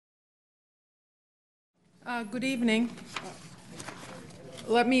Good evening.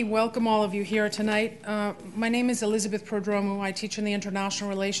 Let me welcome all of you here tonight. My name is Elizabeth Prodromou. I teach in the International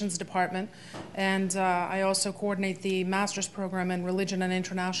Relations Department, and I also coordinate the Master's Program in Religion and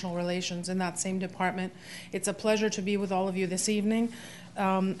International Relations in that same department. It's a pleasure to be with all of you this evening,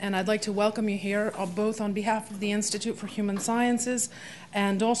 and I'd like to welcome you here, both on behalf of the Institute for Human Sciences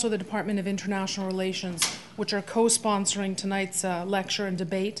and also the Department of International Relations, which are co-sponsoring tonight's lecture and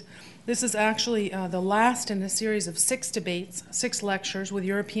debate. This is actually the last in a series of 6 debates, 6 lectures with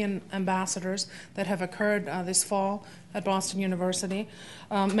European ambassadors that have occurred this fall at Boston University.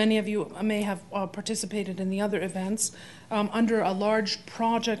 Many of you may have participated in the other events under a large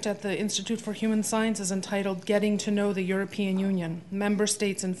project at the Institute for Human Sciences entitled Getting to Know the European Union, Member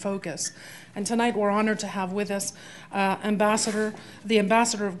States in Focus. And tonight we're honored to have with us the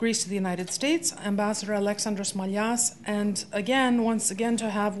Ambassador of Greece to the United States, Ambassador Alexandros Mallias, and once again to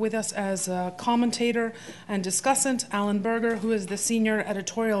have with us as a commentator and discussant, Alan Berger, who is the senior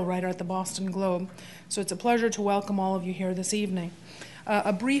editorial writer at the Boston Globe. So it's a pleasure to welcome all of you here this evening.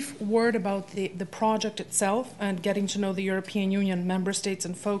 A brief word about the project itself and getting to know the European Union, Member States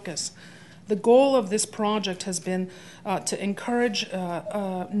in Focus. The goal of this project has been to encourage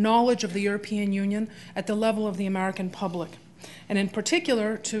knowledge of the European Union at the level of the American public, and in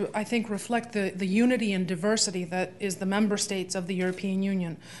particular to, I think, reflect the unity and diversity that is the member states of the European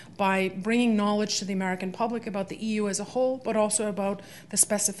Union by bringing knowledge to the American public about the EU as a whole, but also about the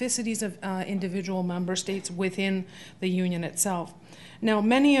specificities of individual member states within the Union itself. Now,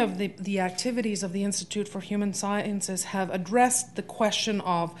 many of the activities of the Institute for Human Sciences have addressed the question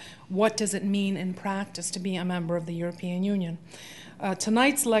of what does it mean in practice to be a member of the European Union.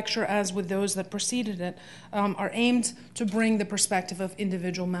 Tonight's lecture, as with those that preceded it, are aimed to bring the perspective of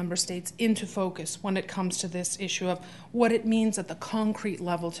individual member states into focus when it comes to this issue of what it means at the concrete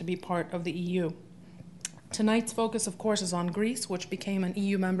level to be part of the EU. Tonight's focus, of course, is on Greece, which became an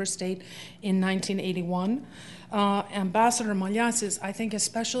EU member state in 1981. Ambassador Mallias is, I think,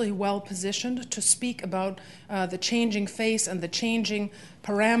 especially well positioned to speak about the changing face and the changing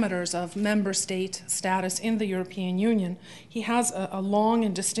parameters of member state status in the European Union. He has a long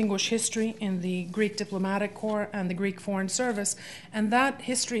and distinguished history in the Greek diplomatic corps and the Greek Foreign Service, and that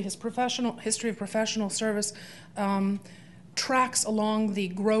history, his history of professional service, tracks along the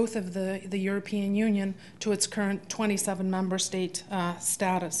growth of the European Union to its current 27 member state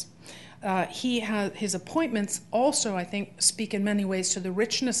status. His appointments also, I think, speak in many ways to the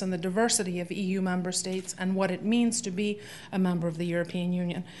richness and the diversity of EU member states and what it means to be a member of the European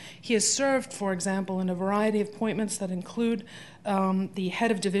Union. He has served, for example, in a variety of appointments that include the head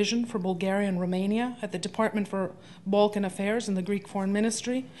of division for Bulgaria and Romania at the Department for Balkan Affairs in the Greek Foreign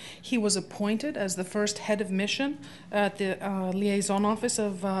Ministry. He was appointed as the first head of mission at the liaison office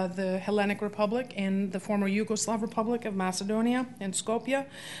of the Hellenic Republic in the former Yugoslav Republic of Macedonia in Skopje.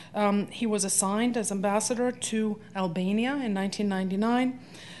 He was assigned as ambassador to Albania in 1999.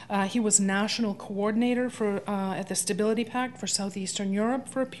 He was national coordinator at the Stability Pact for Southeastern Europe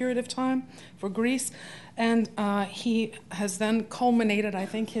for a period of time for Greece. And he has then culminated, I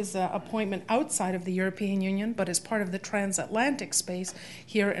think, his appointment outside of the European Union, but as part of the transatlantic space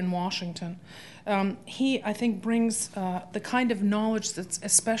here in Washington. He, I think, brings the kind of knowledge that's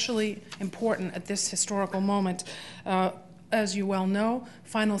especially important at this historical moment. As you well know,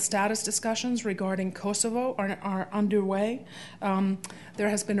 final status discussions regarding Kosovo are underway. There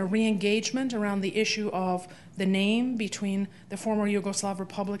has been a re-engagement around the issue of the name between the former Yugoslav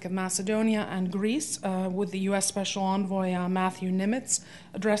Republic of Macedonia and Greece, with the U.S. Special Envoy Matthew Nimitz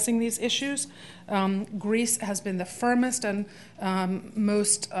addressing these issues. Greece has been the firmest and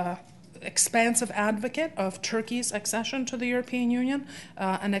most expansive advocate of Turkey's accession to the European Union,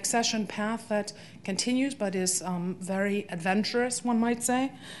 an accession path that continues but is very adventurous, one might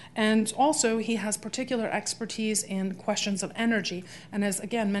say. And also he has particular expertise in questions of energy. And as,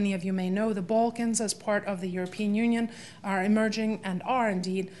 again, many of you may know, the Balkans as part of the European Union are emerging and are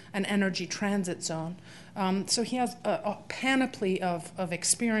indeed an energy transit zone. So he has a panoply of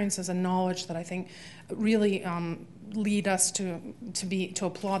experiences and knowledge that I think really lead us to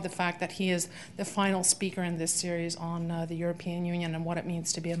applaud the fact that he is the final speaker in this series on the European Union and what it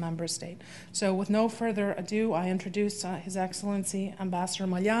means to be a member state. So with no further ado, I introduce His Excellency Ambassador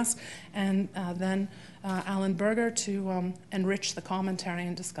Mallias and then Alan Berger to enrich the commentary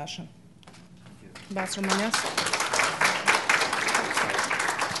and discussion. Ambassador Mallias.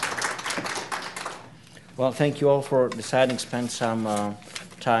 Well, thank you all for deciding to spend some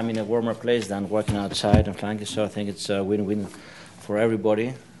time in a warmer place than working outside and flanking. So I think it's a win-win for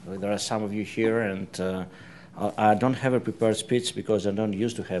everybody. There are some of you here, and I don't have a prepared speech because I don't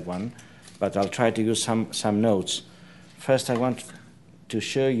used to have one, but I'll try to use some notes. First, I want to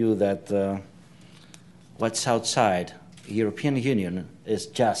show you that what's outside the European Union is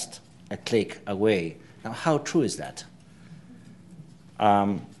just a click away. Now, how true is that?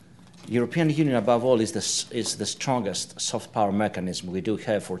 European Union, above all, is the strongest soft power mechanism we do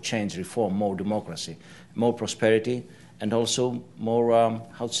have for change, reform, more democracy, more prosperity, and also more,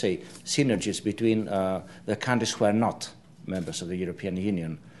 synergies between the countries who are not members of the European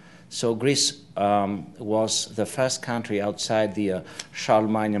Union. So Greece was the first country outside the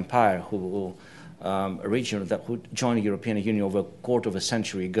Charlemagne Empire who joined the European Union over a quarter of a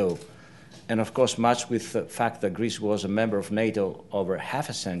century ago. And of course, much with the fact that Greece was a member of NATO over half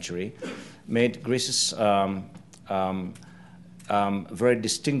a century, made Greece's very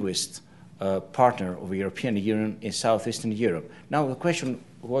distinguished partner of the European Union in Southeastern Europe. Now, the question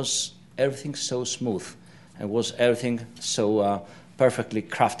was everything so smooth, and was everything so perfectly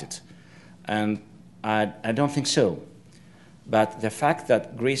crafted? And I don't think so. But the fact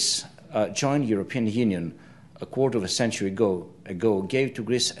that Greece joined the European Union a quarter of a century ago gave to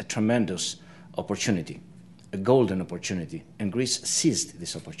Greece a tremendous opportunity, a golden opportunity, and Greece seized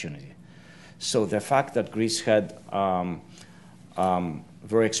this opportunity. So the fact that Greece had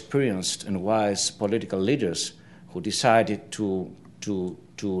very experienced and wise political leaders who decided to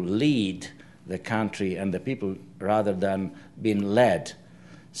lead the country and the people rather than being led.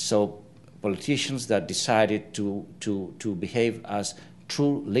 So politicians that decided to behave as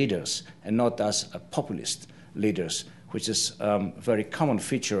true leaders and not as populist leaders, which is a very common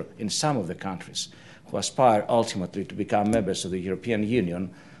feature in some of the countries who aspire ultimately to become members of the European Union,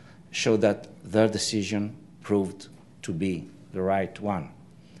 show that their decision proved to be the right one.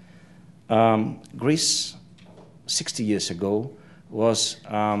 Greece, 60 years ago, was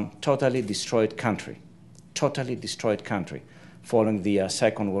a totally destroyed country, following the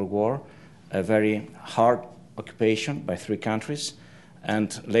Second World War, a very hard occupation by 3 countries,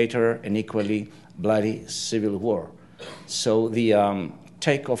 and later an equally bloody civil war. So the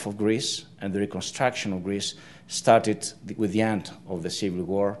takeoff of Greece and the reconstruction of Greece started with the end of the civil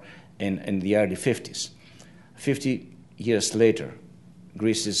war in the early 50s. 50 years later,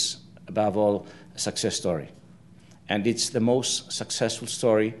 Greece is, above all, a success story. And it's the most successful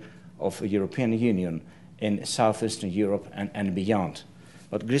story of the European Union in Southeastern Europe and beyond.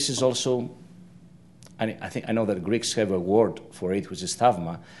 But Greece is also, I know that Greeks have a word for it, which is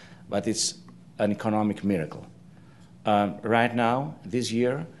thavma, but it's an economic miracle. Right now, this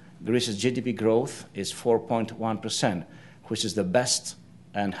year, Greece's GDP growth is 4.1%, which is the best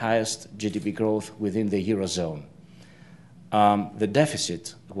and highest GDP growth within the Eurozone. The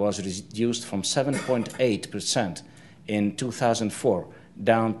deficit was reduced from 7.8% in 2004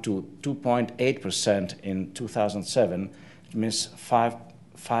 down to 2.8% in 2007. It means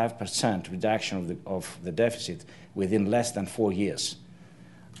 5% reduction of the deficit within less than 4 years.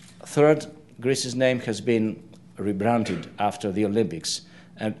 Third, Greece's name has been rebranded after the Olympics,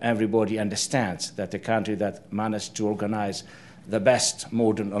 and everybody understands that a country that managed to organize the best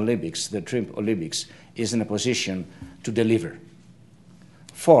modern Olympics, the Dream Olympics, is in a position to deliver.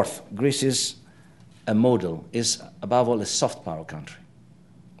 Fourth, Greece is a model, is above all a soft power country.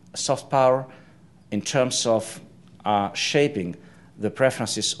 A soft power in terms of shaping the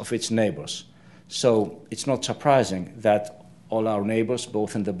preferences of its neighbors. So it's not surprising that all our neighbors,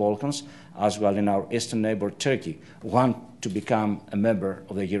 both in the Balkans as well in our eastern neighbor Turkey, want to become a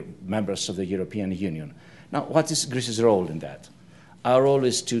members of the European Union. Now, what is Greece's role in that? Our role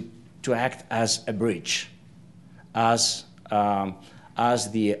is to act as a bridge, as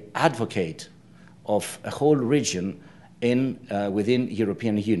the advocate of a whole region within the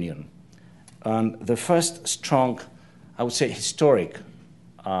European Union. And the first strong, I would say historic,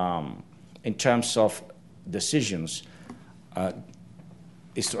 in terms of decisions,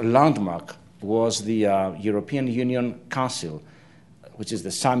 is a landmark was the European Union Council, which is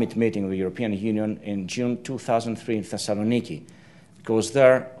the summit meeting of the European Union in June 2003 in Thessaloniki, because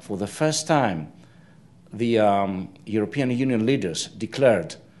there, for the first time, the European Union leaders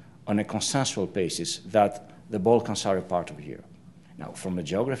declared on a consensual basis that the Balkans are a part of Europe. Now, from a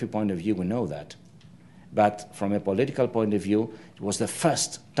geography point of view, we know that. But from a political point of view, it was the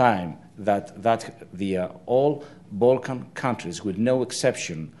first time that all Balkan countries, with no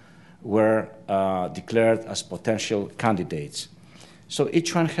exception, were declared as potential candidates. So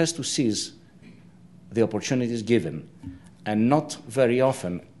each one has to seize the opportunities given, and not very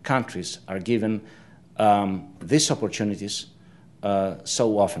often countries are given these opportunities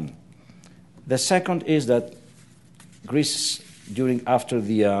so often. The second is that Greece, after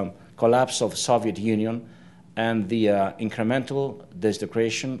the collapse of the Soviet Union and the incremental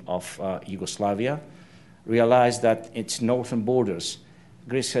disintegration of Yugoslavia, realized that its northern borders,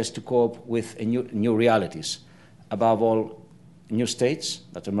 Greece has to cope with new realities. Above all, new states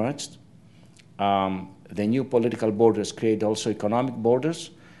that emerged. The new political borders create also economic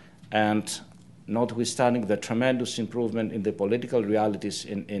borders, and notwithstanding the tremendous improvement in the political realities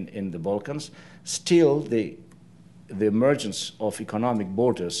in the Balkans, still the emergence of economic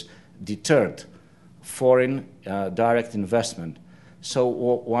borders deterred foreign direct investment. So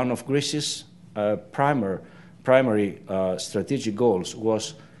one of Greece's primary strategic goals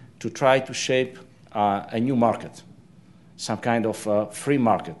was to try to shape a new market, some kind of free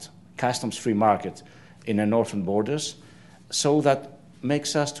market, customs-free market in the northern borders. So that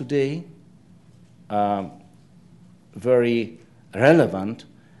makes us today very relevant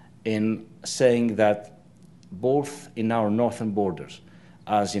in saying that both in our northern borders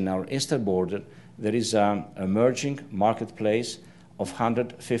as in our eastern border, there is an emerging marketplace of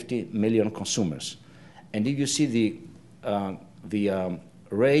 150 million consumers. And if you see the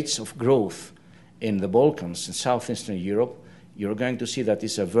rates of growth in the Balkans and southeastern Europe, you're going to see that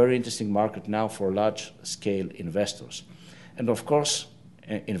it's a very interesting market now for large-scale investors. And of course,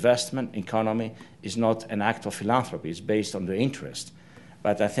 investment economy is not an act of philanthropy. It's based on the interest.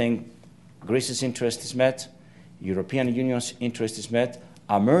 But I think Greece's interest is met, European Union's interest is met,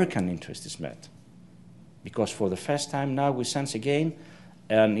 American interest is met. Because for the first time now we sense again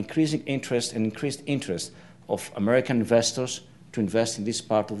an increasing interest and increased interest of American investors to invest in this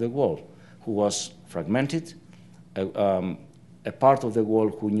part of the world, who was fragmented, a part of the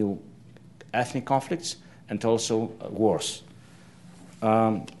world who knew ethnic conflicts and also wars.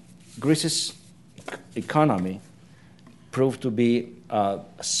 Greece's economy proved to be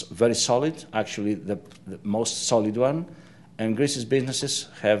very solid, actually the most solid one, and Greece's businesses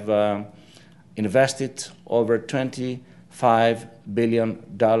have invested over $25 billion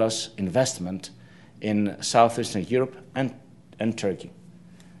investment in southeastern Europe and Turkey.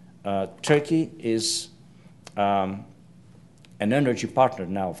 Turkey is an energy partner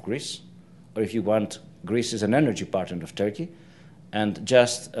now of Greece, or if you want, Greece is an energy partner of Turkey. And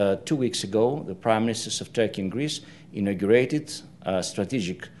just 2 weeks ago, the prime ministers of Turkey and Greece inaugurated a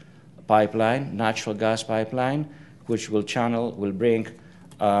strategic pipeline, natural gas pipeline, which will bring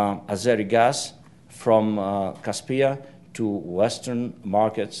Azeri gas from Caspia to Western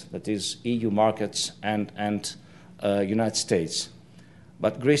markets, that is EU markets and United States.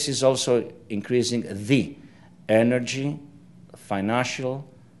 But Greece is also increasing the energy, financial,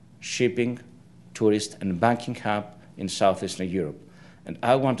 shipping, tourist, and banking hub in southeastern Europe. And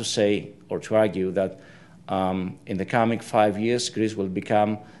I want to say, or to argue, that in the coming 5 years, Greece will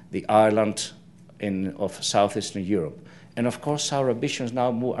become the Ireland of southeastern Europe. And of course, our ambitions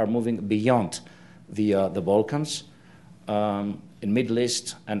now are moving beyond the Balkans, in Middle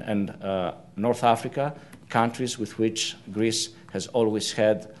East and North Africa, countries with which Greece has always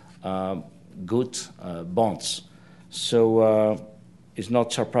had good bonds. So it's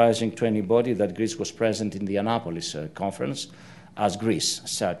not surprising to anybody that Greece was present in the Annapolis conference as Greece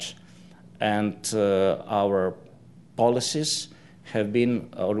such. And our policies have been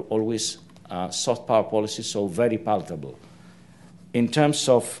always soft power policies, so very palatable. In terms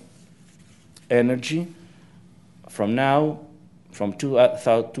of energy, from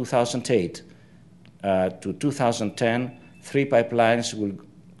 2008 to 2010, 3 pipelines will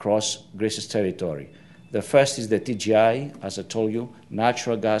cross Greece's territory. The first is the TGI, as I told you,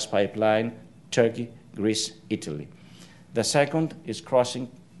 natural gas pipeline, Turkey, Greece, Italy. The second is crossing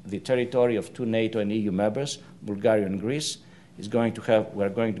the territory of 2 NATO and EU members, Bulgaria and Greece. We're going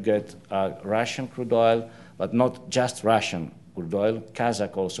to get Russian crude oil, but not just Russian crude oil,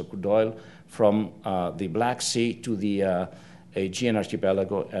 Kazakh also crude oil, from the Black Sea to the Aegean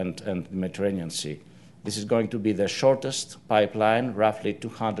Archipelago and the Mediterranean Sea. This is going to be the shortest pipeline, roughly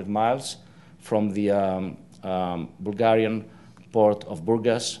 200 miles, from the Bulgarian port of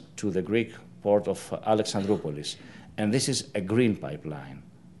Burgas to the Greek port of Alexandroupolis. And this is a green pipeline,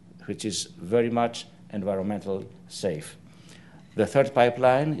 which is very much environmentally safe. The third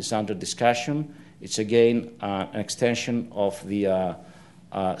pipeline is under discussion. It's again an extension of the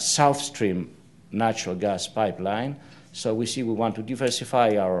South Stream natural gas pipeline. So we want to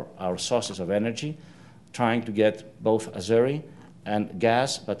diversify our sources of energy, trying to get both Azeri and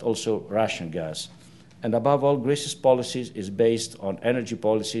gas, but also Russian gas. And above all, Greece's policies is based on energy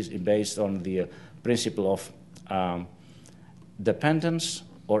policies, is based on the principle of dependence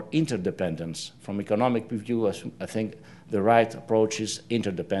or interdependence. From economic view, I think the right approach is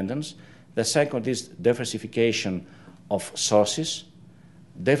interdependence. The second is diversification of sources.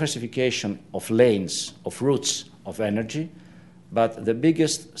 diversification of lanes, of routes of energy, but the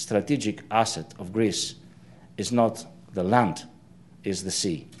biggest strategic asset of Greece is not the land, is the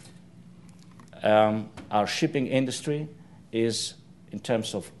sea. Our shipping industry is, in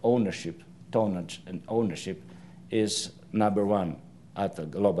terms of ownership, tonnage and ownership, is number one at the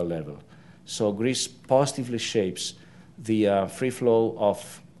global level. So Greece positively shapes the free flow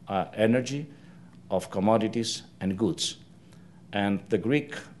of energy, of commodities and goods. And the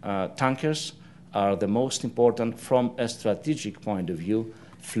Greek tankers are the most important, from a strategic point of view,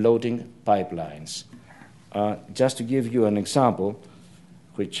 floating pipelines. Just to give you an example,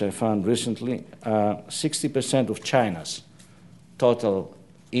 which I found recently, 60% of China's total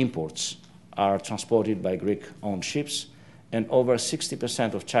imports are transported by Greek-owned ships, and over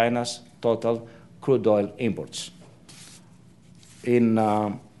 60% of China's total crude oil imports. In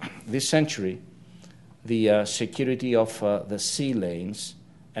this century, the security of the sea lanes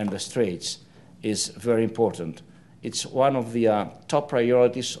and the straits is very important. It's one of the top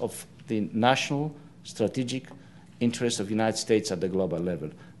priorities of the national strategic interests of the United States at the global level,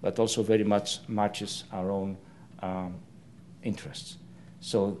 but also very much matches our own interests.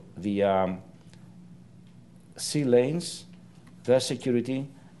 So the sea lanes, their security,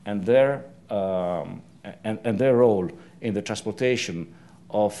 and their role in the transportation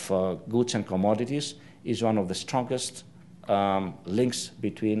of goods and commodities is one of the strongest links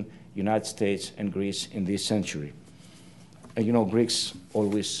between United States and Greece in this century. And you know, Greeks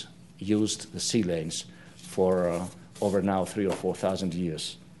always used the sea lanes for over now 3,000 or 4,000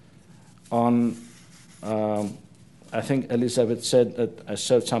 years. I think Elizabeth said that I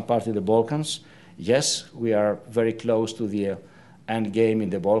served some part in the Balkans. Yes, we are very close to the end game in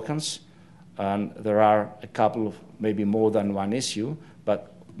the Balkans, and there are a couple of, maybe more than one issue,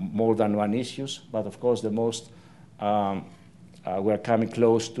 but of course the most, we're coming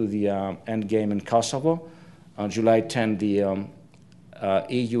close to the end game in Kosovo. On July 10, the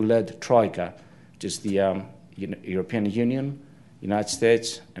EU-led Troika, which is the European Union, United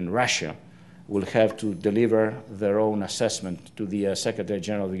States, and Russia, will have to deliver their own assessment to the Secretary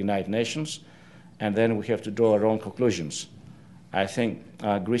General of the United Nations, and then we have to draw our own conclusions. I think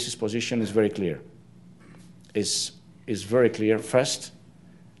Greece's position is very clear. Is very clear. First,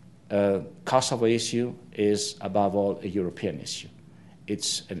 Kosovo issue is above all a European issue.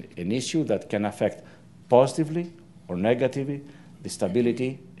 It's an issue that can affect positively or negatively the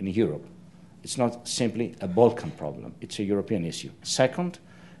stability in Europe. It's not simply a Balkan problem. It's a European issue. Second,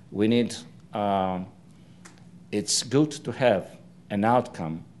 we need. It's good to have an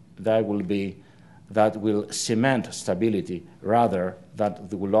outcome that will cement stability rather than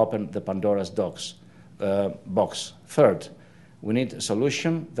that will open the Pandora's box. Third, we need a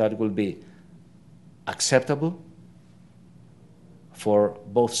solution that will be acceptable for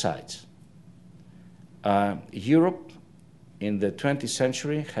both sides. Europe in the 20th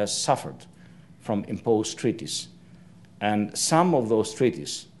century has suffered from imposed treaties, and some of those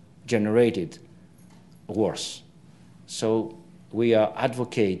treaties generated wars. So we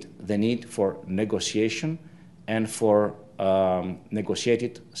advocate the need for negotiation and for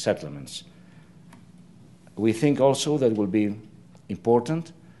negotiated settlements. We think also that it will be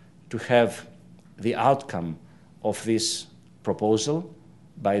important to have the outcome of this proposal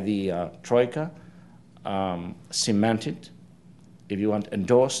by the Troika cemented, if you want,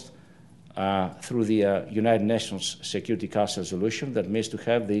 endorsed through the United Nations Security Council resolution that means to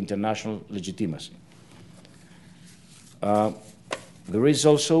have the international legitimacy. There is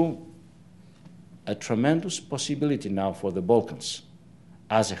also a tremendous possibility now for the Balkans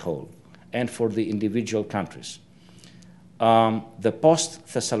as a whole and for the individual countries. The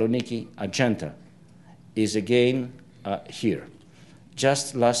post-Thessaloniki agenda is again here.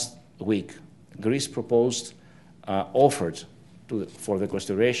 Just last week, Greece proposed, offered for the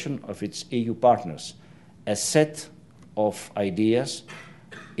consideration of its EU partners a set of ideas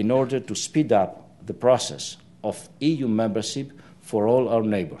in order to speed up the process of EU membership for all our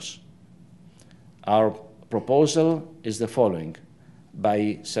neighbors. Our proposal is the following.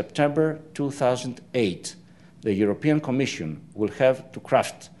 By September 2008, the European Commission will have to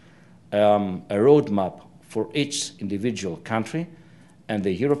craft a roadmap for each individual country, and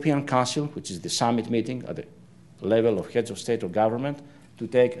the European Council, which is the summit meeting at the level of heads of state or government, to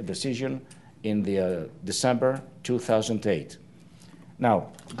take a decision in the December 2008.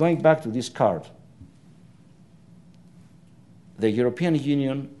 Now, going back to this card, the European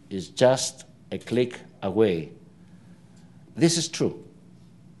Union is just a click away. This is true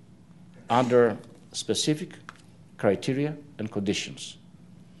under specific criteria and conditions.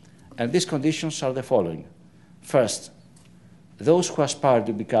 And these conditions are the following. First, those who aspire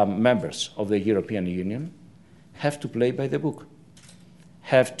to become members of the European Union have to play by the book,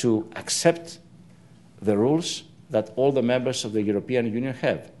 have to accept the rules that all the members of the European Union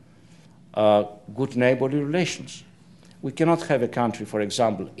have. Good neighborly relations. We cannot have a country, for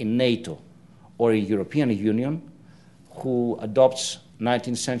example, in NATO or in European Union who adopts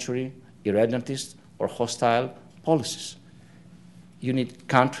 19th century irredentist or hostile policies. You need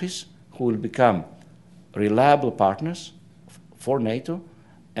countries who will become reliable partners for NATO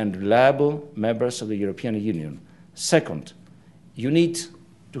and reliable members of the European Union. Second, you need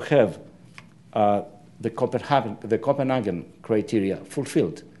to have the Copenhagen criteria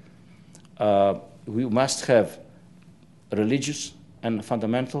fulfilled. We must have religious and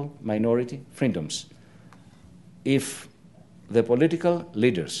fundamental minority freedoms. If the political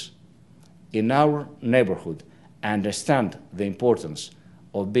leaders in our neighborhood understand the importance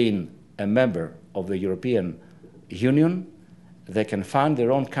of being a member of the European Union, they can find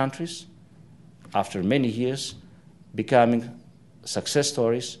their own countries, after many years, becoming success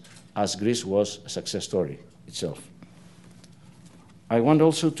stories, as Greece was a success story itself. I want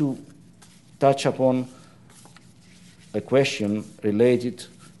also to touch upon a question related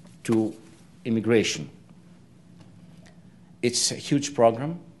to immigration. It's a huge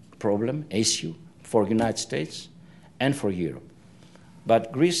problem, issue for the United States and for Europe.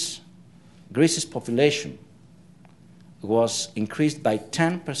 But Greece's population was increased by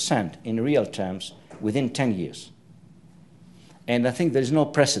 10% in real terms within 10 years. And I think there is no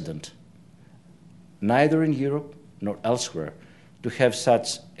precedent, neither in Europe nor elsewhere, to have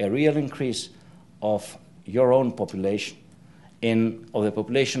such a real increase of your own population, of the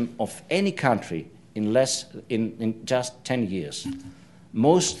population of any country in just 10 years.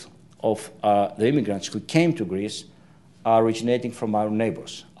 Most of the immigrants who came to Greece are originating from our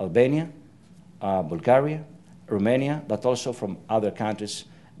neighbors, Albania, Bulgaria, Romania, but also from other countries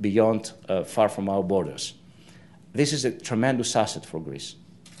beyond, far from our borders. This is a tremendous asset for Greece.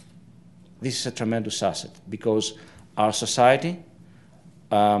 This is a tremendous asset because our society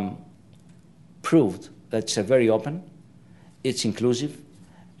proved that it's a very open, it's inclusive,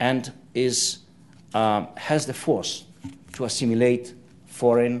 and has the force to assimilate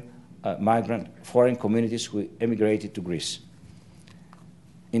foreign communities who emigrated to Greece.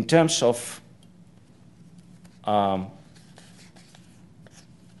 In terms of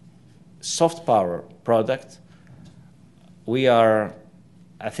soft power product,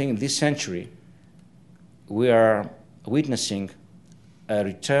 I think this century, we are witnessing a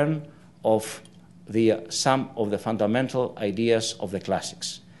return of some of the fundamental ideas of the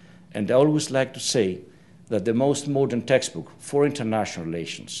classics. And I always like to say that the most modern textbook for international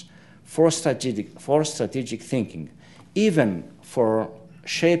relations, for strategic thinking, even for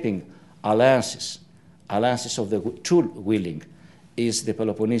shaping alliances of the true willing, is the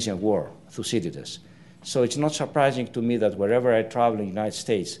Peloponnesian War, Thucydides. So it's not surprising to me that wherever I travel in the United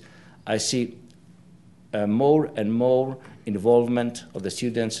States, I see more and more involvement of the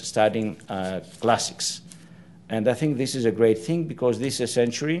students studying classics. And I think this is a great thing because this is a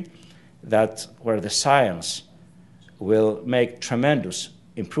century where the science will make tremendous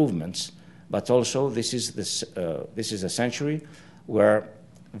improvements, but also this is a century where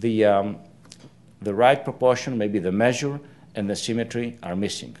the right proportion, maybe the measure and the symmetry are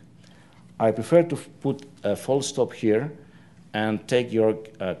missing. I prefer to put a full stop here and take your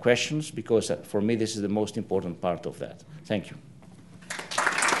questions because for me this is the most important part of that. Thank you.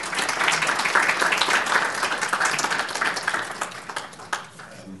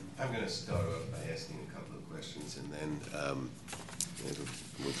 I'm going to start off by asking a couple of questions and then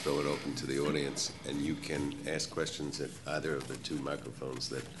we'll throw it open to the audience and you can ask questions at either of the two microphones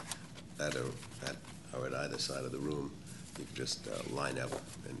that are at either side of the room. You can just line up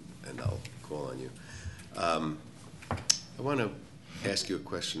and I'll call on you. I want to ask you a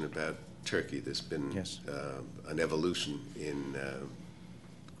question about Turkey. There's been an evolution in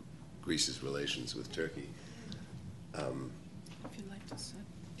Greece's relations with Turkey. If you'd like to sit.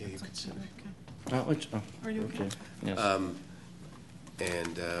 Yeah, you can sit. Okay. Are you okay? Yes.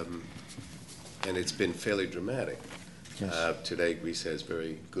 And it's been fairly dramatic. Yes. Today, Greece has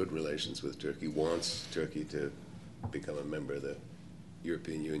very good relations with Turkey, wants Turkey to become a member of the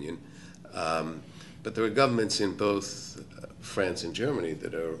European Union. But there are governments in both France and Germany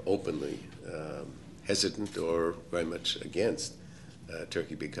that are openly hesitant or very much against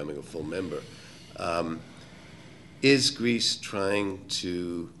Turkey becoming a full member. Is Greece trying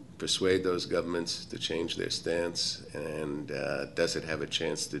to persuade those governments to change their stance, and does it have a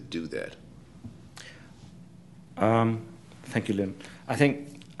chance to do that? Thank you, Lynn. I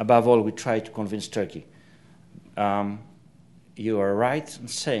think, above all, we try to convince Turkey. you are right in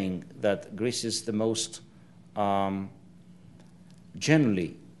saying that Greece is the most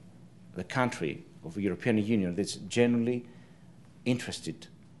generally the country of the European Union that's genuinely interested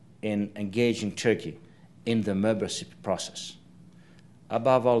in engaging Turkey in the membership process.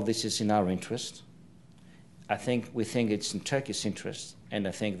 Above all, this is in our interest. We think it's in Turkey's interest, and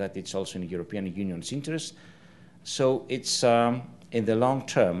I think that it's also in the European Union's interest. So it's, in the long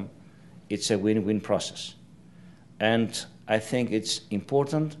term, it's a win-win process. And I think it's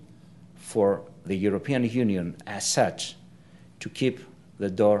important for the European Union as such to keep the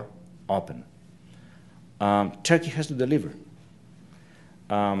door open. Turkey has to deliver.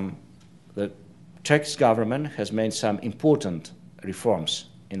 The Turkish government has made some important reforms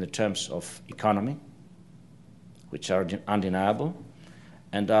in the terms of economy, which are undeniable,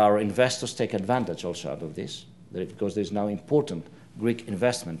 and our investors take advantage also out of this, because there is now important Greek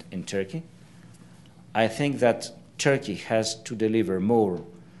investment in Turkey. I think that Turkey has to deliver more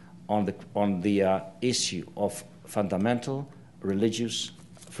on the issue of fundamental religious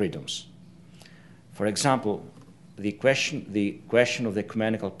freedoms. For example, the question of the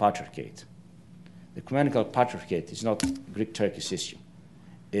ecumenical patriarchate. The ecumenical patriarchate is not a Greek-Turkish issue.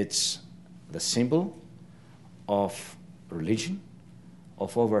 It's the symbol of religion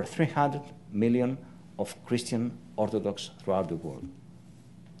of over 300 million of Christian Orthodox throughout the world,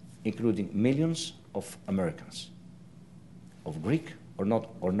 including millions of Americans of Greek or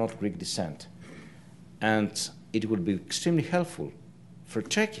not Greek descent. And it would be extremely helpful for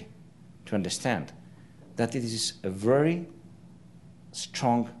Turkey to understand that it is a very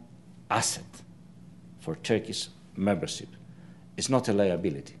strong asset for Turkey's membership. It's not a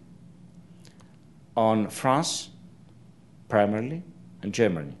liability. On France, primarily, and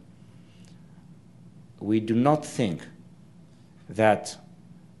Germany, we do not think that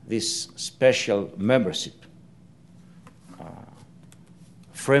this special membership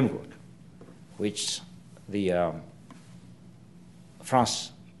framework, which the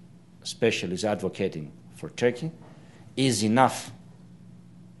France especially is advocating for Turkey, is enough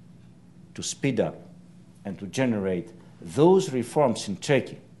to speed up and to generate those reforms in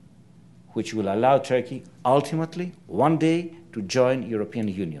Turkey which will allow Turkey ultimately one day to join European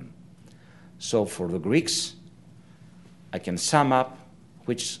Union. So for the Greeks, I can sum up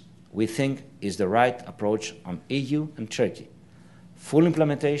which we think is the right approach on EU and Turkey. Full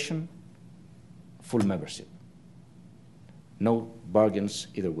implementation, full membership. No bargains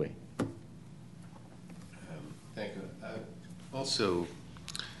either way. Thank you. Also,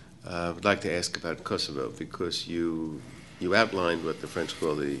 I would like to ask about Kosovo, because you outlined what the French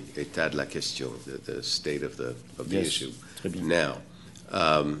call the état de la question, the state of the Yes, issue now,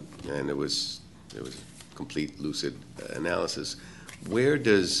 and it was a complete, lucid analysis. Where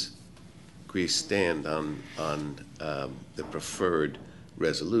does Greece stand on the preferred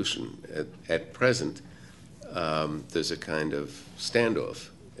resolution? At present, there's a kind of standoff,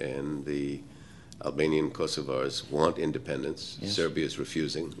 and the Albanian Kosovars want independence. Yes. Serbia is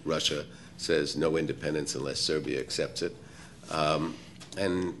refusing. Russia says no independence unless Serbia accepts it.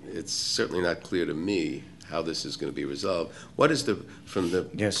 And it's certainly not clear to me how this is going to be resolved. What is from the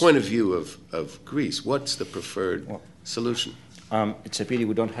Yes. point of view of Greece, what's the preferred solution? It's a pity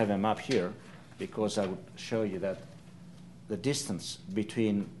we don't have a map here, because I would show you that the distance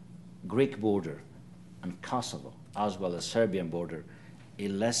between Greek border and Kosovo, as well as Serbian border,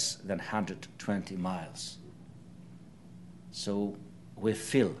 is less than 120 miles. So we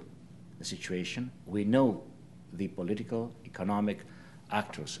feel the situation. We know the political, economic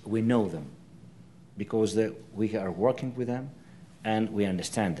actors. We know them because we are working with them and we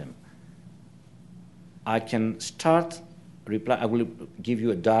understand them. I can start reply. I will give you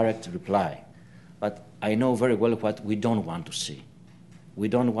a direct reply, but I know very well what we don't want to see. We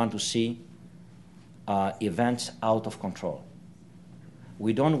don't want to see events out of control.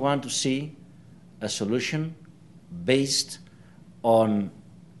 We don't want to see a solution based on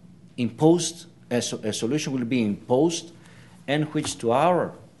imposed, a solution will be imposed and which to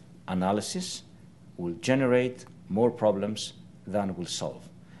our analysis will generate more problems than will solve.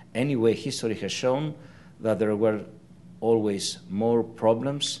 Anyway, history has shown that there were always more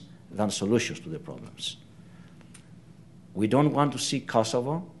problems than solutions to the problems. We don't want to see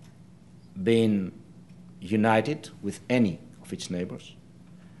Kosovo being united with any of its neighbors,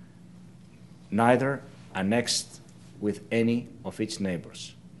 neither annexed with any of its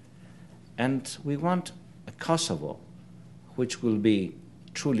neighbors. And we want a Kosovo which will be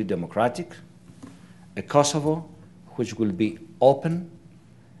truly democratic, a Kosovo which will be open,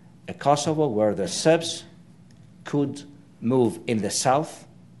 a Kosovo where the Serbs could move in the south,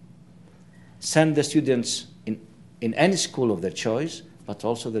 send the students in any school of their choice, but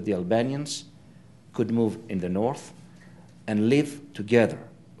also that the Albanians could move in the north and live together.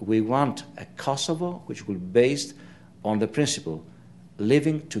 We want a Kosovo which will be based on the principle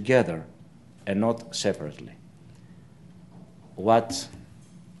living together and not separately. What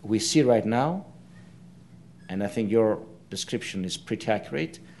we see right now, and I think your description is pretty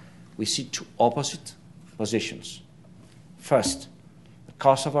accurate, we see two opposite positions. First, the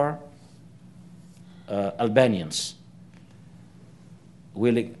Kosovar Albanians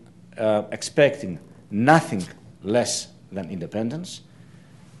willing, expecting nothing less than independence,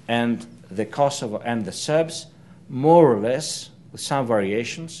 and the Kosovo and the Serbs, more or less, with some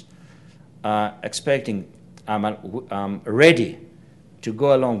variations, expecting, ready to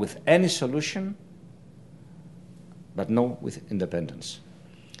go along with any solution, but no with independence.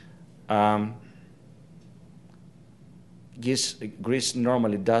 Greece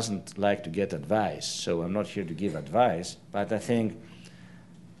normally doesn't like to get advice, so I'm not here to give advice, but I think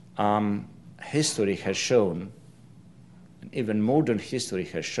history has shown, even modern history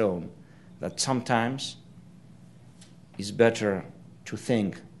has shown, that sometimes it's better to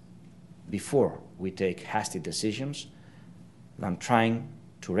think before we take hasty decisions than trying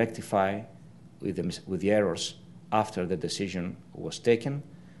to rectify with the errors after the decision was taken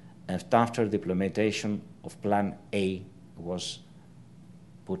and after the implementation of Plan A was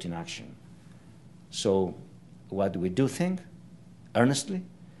put in action. So what we do think, earnestly,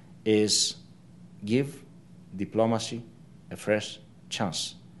 is give diplomacy a fresh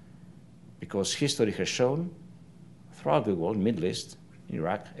chance. Because history has shown throughout the world, Middle East, in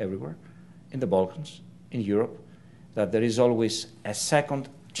Iraq, everywhere, in the Balkans, in Europe, that there is always a second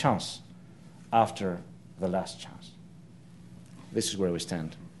chance after the last chance. This is where we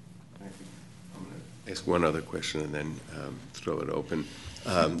stand. Thank you. I'm going to ask one other question and then throw it open.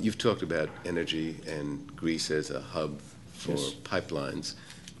 You've talked about energy and Greece as a hub for Yes. pipelines.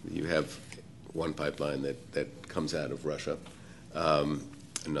 You have one pipeline that comes out of Russia,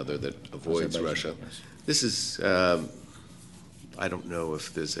 another that avoids Russia. Yes. This is, I don't know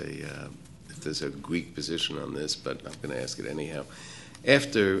if there's a Greek position on this, but I'm going to ask it anyhow.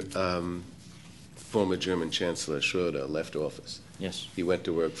 After former German Chancellor Schröder left office, Yes. he went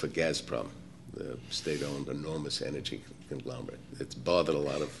to work for Gazprom, the state-owned enormous energy conglomerate. It's bothered a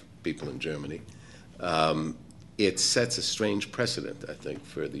lot of people in Germany. It sets a strange precedent, I think,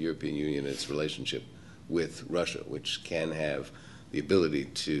 for the European Union and its relationship with Russia, which can have the ability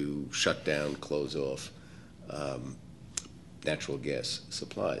to shut down, close off natural gas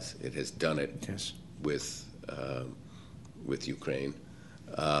supplies. It has done it Yes. with Ukraine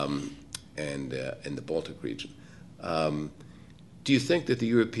and the Baltic region. Do you think that the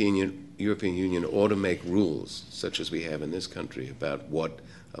European Union ought to make rules, such as we have in this country, about what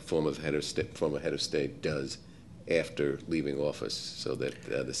a former head of state does after leaving office, so that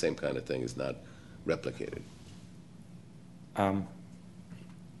the same kind of thing is not replicated?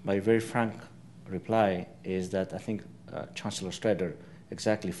 My very frank reply is that I think Chancellor Schröder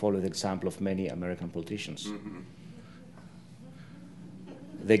exactly followed the example of many American politicians. Mm-hmm.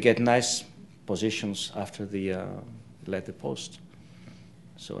 They get nice positions after they let the post.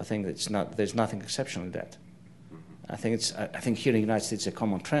 So I think there's nothing exceptional in that. Mm-hmm. I think here in the United States it's a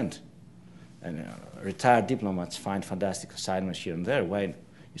common trend. And retired diplomats find fantastic assignments here and there. Why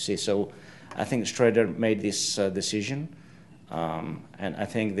you say so? I think Schröder made this decision, and I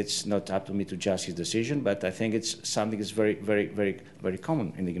think it's not up to me to judge his decision. But I think it's something that's very, very, very, very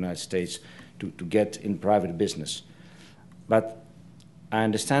common in the United States to get in private business. But I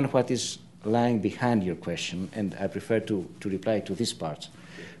understand what is lying behind your question, and I prefer to reply to this part,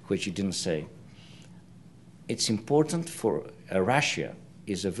 which you didn't say. It's important for Russia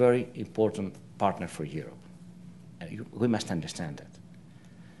is a very important partner for Europe. We must understand that.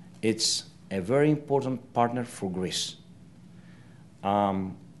 It's a very important partner for Greece.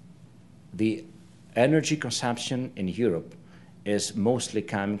 The energy consumption in Europe is mostly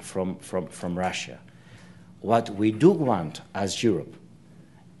coming from Russia. What we do want as Europe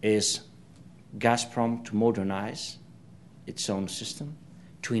is Gazprom to modernize its own system,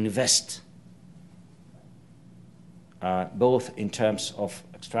 to invest both in terms of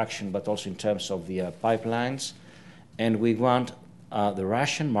extraction but also in terms of the pipelines. And we want the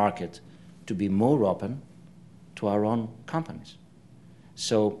Russian market to be more open to our own companies.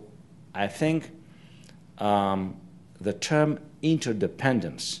 So I think the term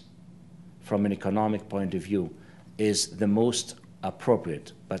interdependence from an economic point of view is the most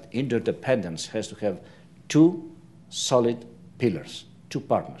appropriate, but interdependence has to have two solid pillars, two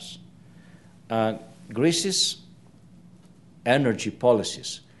partners. Greece's energy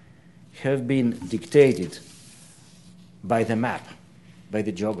policies have been dictated by the map, by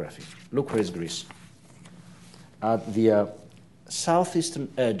the geography. Look, where is Greece? At the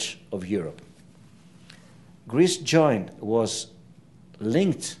southeastern edge of Europe. Greece was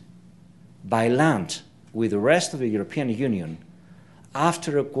linked by land with the rest of the European Union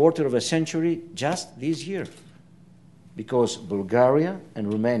after a quarter of a century just this year, because Bulgaria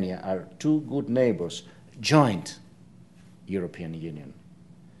and Romania are two good neighbors, joined European Union.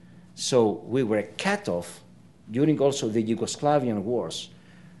 So we were cut off during also the Yugoslavian wars.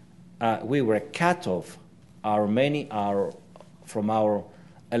 We were cut off from our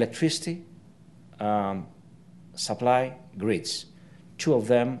electricity supply grids. Two of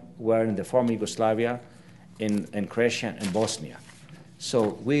them were in the former Yugoslavia, in Croatia and Bosnia.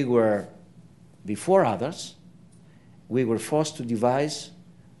 So we were, before others, we were forced to devise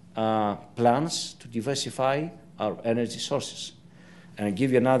plans to diversify our energy sources. And I'll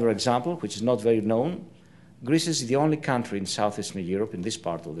give you another example, which is not very known. Greece is the only country in Southeastern Europe, in this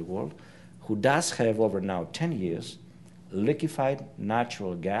part of the world, who does have over now 10 years liquefied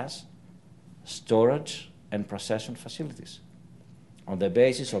natural gas storage and processing facilities on the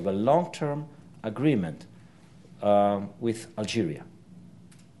basis of a long-term agreement with Algeria.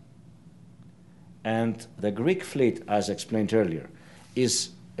 And the Greek fleet, as explained earlier, is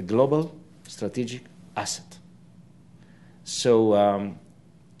a global strategic asset. So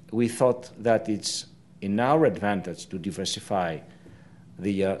we thought that it's in our advantage to diversify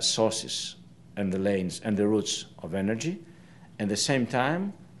the sources and the lanes and the routes of energy. At the same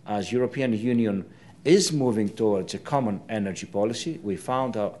time, as European Union is moving towards a common energy policy, we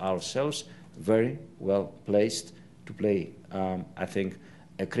found ourselves very well placed to play, I think,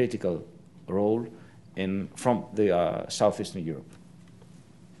 a critical role from the Southeastern Europe.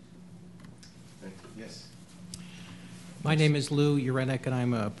 Yes. My name is Lou Urenek, and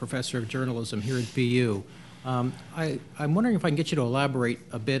I'm a professor of journalism here at BU. I'm wondering if I can get you to elaborate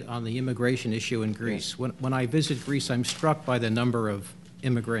a bit on the immigration issue in Greece. Yes. When I visit Greece, I'm struck by the number of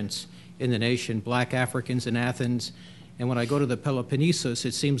immigrants in the nation, black Africans in Athens, and when I go to the Peloponnesus,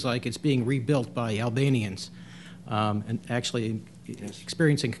 it seems like it's being rebuilt by Albanians, and actually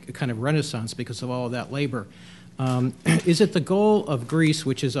experiencing a kind of renaissance because of all of that labor. Is it the goal of Greece,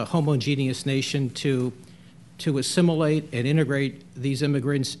 which is a homogeneous nation, to assimilate and integrate these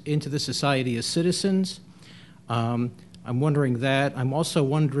immigrants into the society as citizens? I'm wondering that. I'm also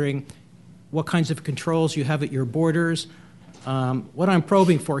wondering what kinds of controls you have at your borders. What I'm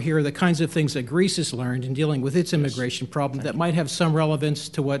probing for here are the kinds of things that Greece has learned in dealing with its immigration problem that might have some relevance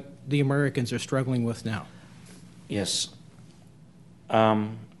to what the Americans are struggling with now. Yes.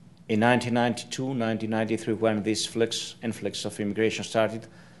 In 1992, 1993, when this influx of immigration started,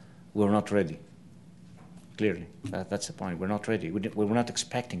 we were not ready. Clearly, that's the point. We're not ready. We were not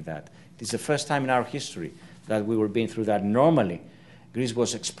expecting that. It's the first time in our history that we were being through that. Normally, Greece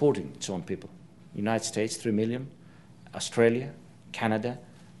was exporting its own people. United States, 3 million, Australia, Canada,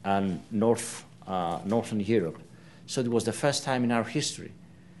 and Northern Europe. So it was the first time in our history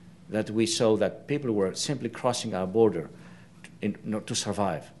that we saw that people were simply crossing our border to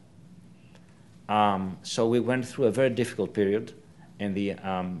survive. So we went through a very difficult period in the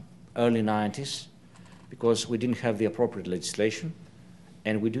early 90s because we didn't have the appropriate legislation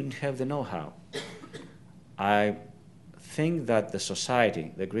and we didn't have the know-how. I think that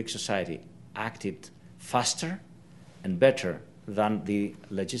the Greek society, acted faster and better than the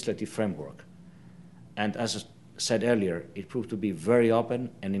legislative framework. And as I said earlier, it proved to be very open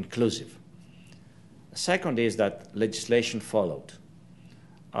and inclusive. The second is that legislation followed.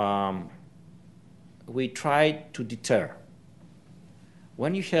 We tried to deter.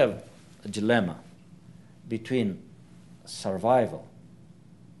 When you have a dilemma between survival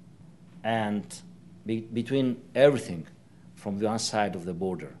and between everything from the one side of the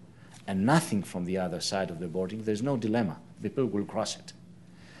border and nothing from the other side of the border, there's no dilemma. People will cross it.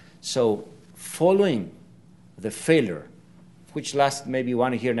 So following the failure, which lasted maybe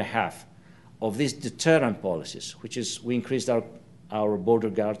 1 year and a half, of these deterrent policies, which is we increased our border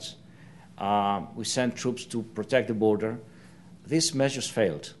guards, we sent troops to protect the border. These measures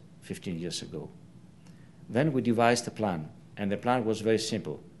failed 15 years ago. Then we devised a plan, and the plan was very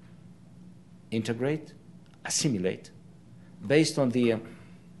simple. Integrate, assimilate, based on the,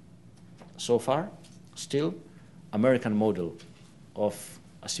 so far, still, American model of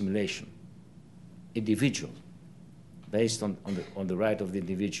assimilation, individual, based on the right of the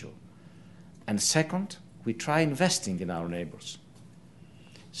individual. And second, we try investing in our neighbors.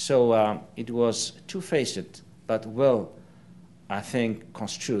 So it was two-faced, but well, I think,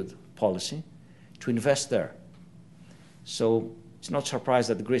 construed policy to invest there. So it's not surprised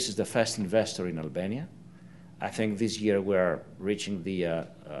that Greece is the first investor in Albania. I think this year we're reaching the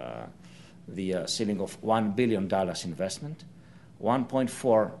ceiling of $1 billion investment,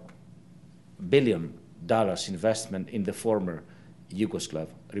 $1.4 billion investment in the former Yugoslav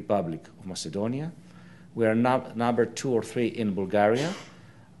Republic of Macedonia. We are number 2 or 3 in Bulgaria,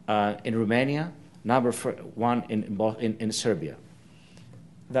 in Romania, number 1 in Serbia.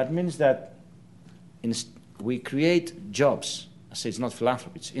 That means that we create jobs. I say it's not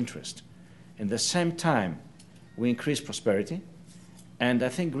philanthropy, it's interest. At the same time, we increase prosperity, and I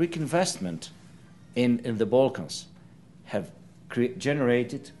think Greek investment in the Balkans have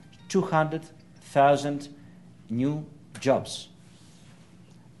generated 200,000 new jobs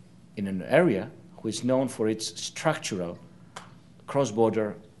in an area which is known for its structural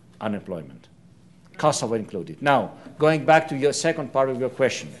cross-border unemployment, Kosovo included. Now, going back to your second part of your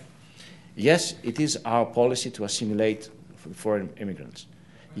question, yes, it is our policy to assimilate foreign immigrants.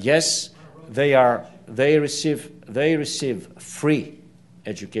 Yes, they receive free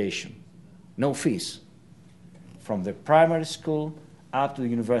education, no fees, from the primary school up to the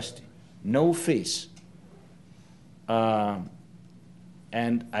university, no fees. And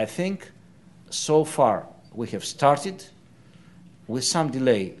I think so far we have started, with some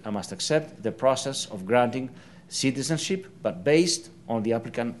delay, I must accept, the process of granting citizenship, but based on the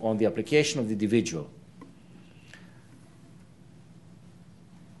application of the individual.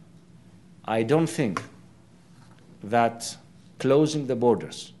 I don't think that closing the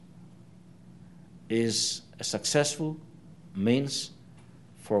borders is a successful means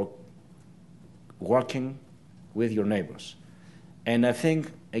for working with your neighbors. And I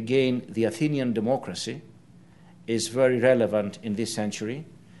think, again, the Athenian democracy is very relevant in this century,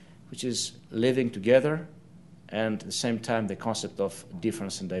 which is living together and at the same time the concept of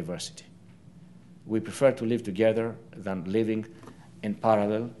difference and diversity. We prefer to live together than living in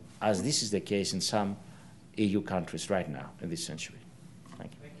parallel, as this is the case in some EU countries right now in this century.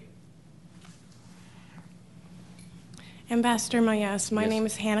 Thank you. Thank you. Ambassador Mallias, my Yes. name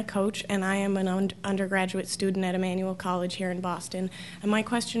is Hannah Coach, and I am an undergraduate student at Emmanuel College here in Boston. And my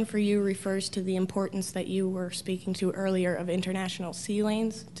question for you refers to the importance that you were speaking to earlier of international sea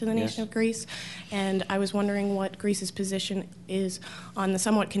lanes to the nation Yes. of Greece. And I was wondering what Greece's position is on the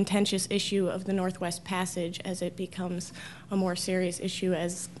somewhat contentious issue of the Northwest Passage as it becomes a more serious issue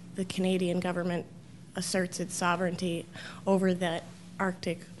as the Canadian government asserts its sovereignty over that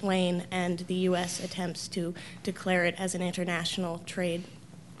Arctic lane, and the U.S. attempts to declare it as an international trade.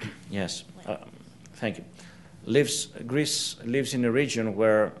 Yes, thank you. Greece lives in a region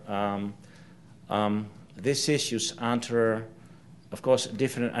where these issues enter, of course,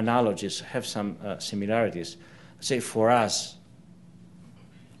 different analogies, have some similarities. Say for us,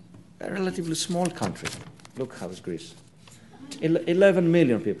 a relatively small country, look how is Greece, 11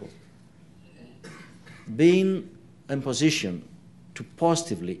 million people, being in position to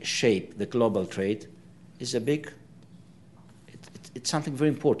positively shape the global trade is it's something very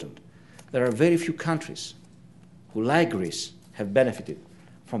important. There are very few countries who, like Greece, have benefited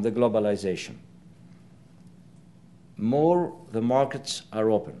from the globalization. More the markets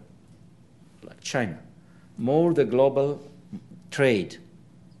are open, like China, more the global trade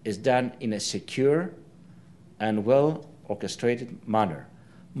is done in a secure and well-orchestrated manner.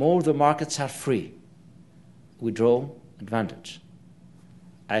 More the markets are free, we draw advantage.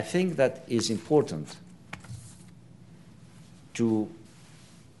 I think that is important to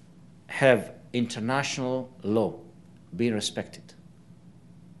have international law being respected,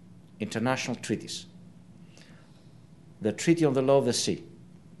 international treaties. The Treaty on the Law of the Sea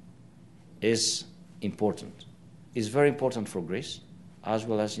is important, is very important for Greece, as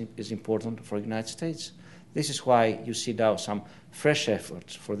well as is important for the United States. This is why you see now some fresh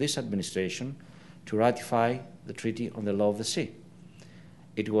efforts for this administration to ratify the Treaty on the Law of the Sea.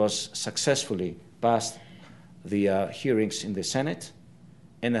 It was successfully passed the hearings in the Senate,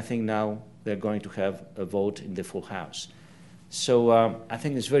 and I think now they're going to have a vote in the full House. So I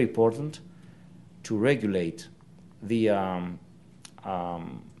think it's very important to regulate the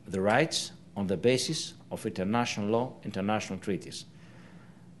rights on the basis of international law, international treaties.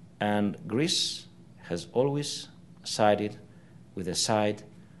 And Greece has always sided with the side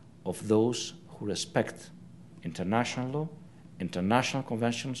of those who respect international law, international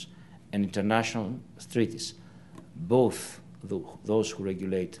conventions, and international treaties, both those who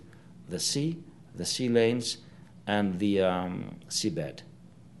regulate the sea lanes, and the seabed.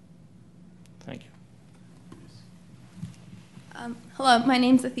 Thank you. Hello, my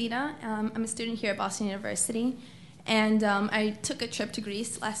name's Athena. I'm a student here at Boston University, and I took a trip to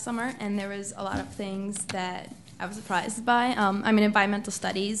Greece last summer, and there was a lot of things that I was surprised by. I'm an environmental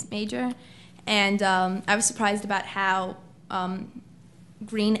studies major, And I was surprised about how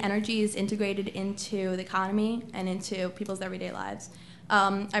green energy is integrated into the economy and into people's everyday lives.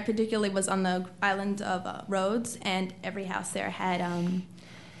 I particularly was on the island of Rhodes, and every house there had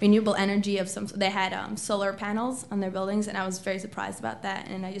renewable energy of some. They had solar panels on their buildings, and I was very surprised about that.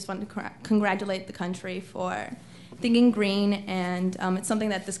 And I just wanted to congratulate the country for thinking green, and it's something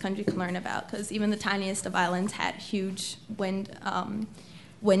that this country can learn about, because even the tiniest of islands had huge wind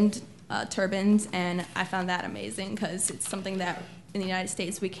turbines, and I found that amazing because it's something that in the United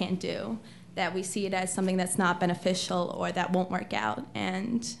States we can't do. That we see it as something that's not beneficial or that won't work out,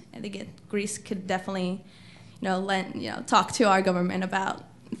 and I think Greece could definitely, talk to our government about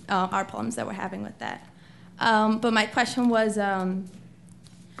our problems that we're having with that. But my question was,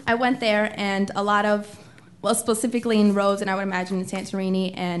 I went there, and a lot of, well, specifically in Rhodes, and I would imagine in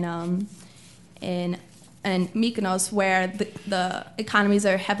Santorini and in Mykonos, where the economies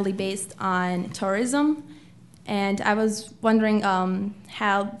are heavily based on tourism. And I was wondering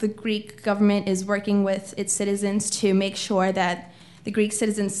how the Greek government is working with its citizens to make sure that the Greek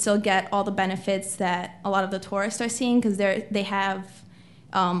citizens still get all the benefits that a lot of the tourists are seeing, because they have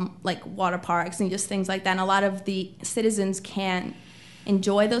like water parks and just things like that. And a lot of the citizens can't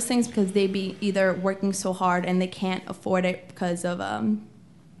enjoy those things because they be either working so hard and they can't afford it because of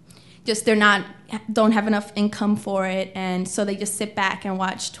just don't have enough income for it, and so they just sit back and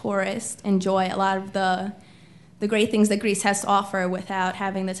watch tourists enjoy a lot of the great things that Greece has to offer without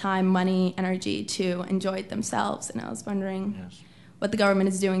having the time, money, energy to enjoy it themselves. And I was wondering what the government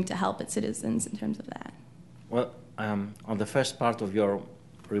is doing to help its citizens in terms of that. Well, on the first part of your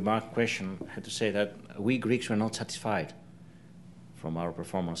question, I had to say that we Greeks were not satisfied from our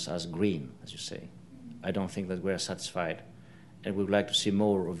performance as green, as you say. I don't think that we are satisfied. And we would like to see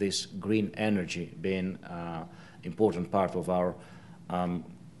more of this green energy being an important part of our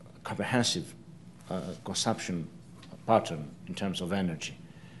comprehensive consumption pattern in terms of energy.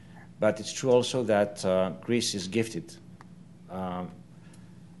 But it's true also that Greece is gifted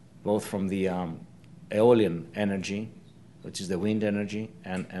both from the aeolian energy, which is the wind energy,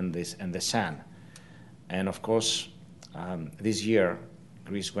 and the sun. And of course, this year,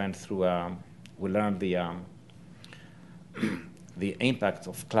 Greece went through, we learned the impact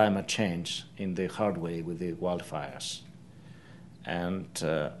of climate change in the hard way with the wildfires. And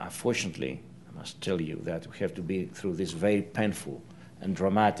unfortunately, I must tell you that we have to be through this very painful and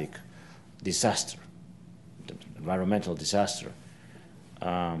dramatic disaster, environmental disaster,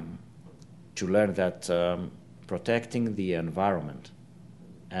 to learn that protecting the environment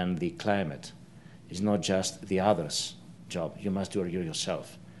and the climate is not just the other's job. You must do it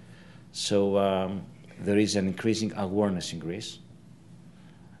yourself. So there is an increasing awareness in Greece,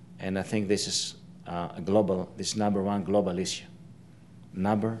 and I think this is this number one global issue.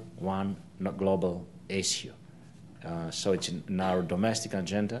 Number one global issue. So it's in our domestic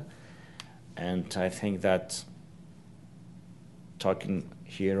agenda, and I think that talking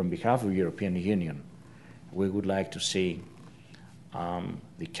here on behalf of the European Union, we would like to see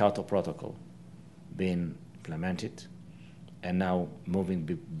the Kyoto Protocol being implemented and now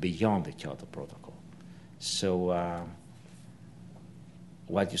moving beyond the Kyoto Protocol. So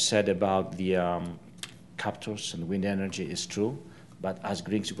what you said about the captures and wind energy is true, but as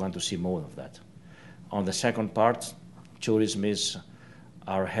Greeks we want to see more of that. On the second part, tourism is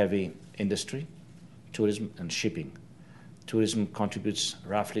our heavy industry, tourism and shipping. Tourism contributes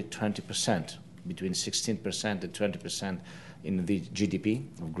roughly 20%, between 16% and 20% in the GDP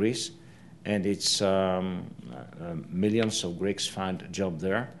of Greece, and it's millions of Greeks find a job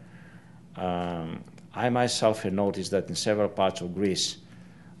there. I myself have noticed that in several parts of Greece,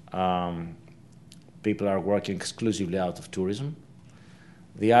 people are working exclusively out of tourism.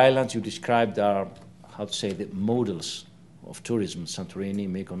 The islands you described are, how to say, the models of tourism, Santorini,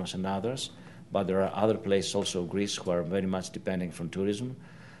 Mykonos, and others, but there are other places also of Greece who are very much depending from tourism.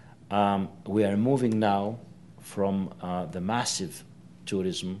 We are moving now from the massive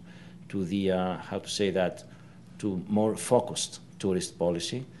tourism to the, how to say that, to more focused tourist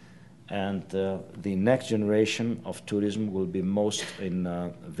policy. And the next generation of tourism will be most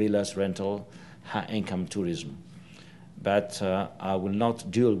in villas, rental, high-income tourism. But I will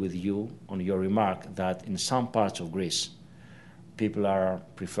not deal with you on your remark that in some parts of Greece, people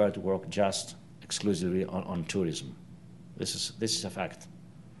prefer to work just exclusively on tourism. This is a fact.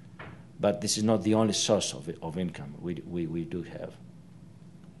 But this is not the only source of income we do have.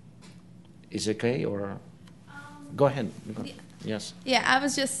 Is it okay, or? Go ahead. Yeah. Yes. Yeah, I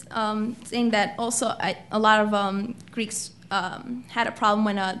was just saying that also a lot of Greeks had a problem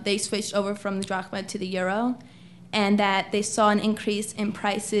when they switched over from the drachma to the euro. and that they saw an increase in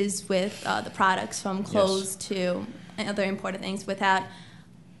prices with the products from clothes to other important things without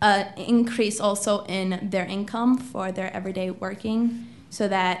an increase also in their income for their everyday working, so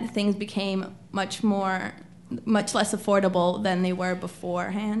that things became much less affordable than they were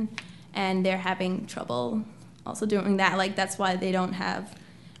beforehand, and they're having trouble also doing that. Like, that's why they don't have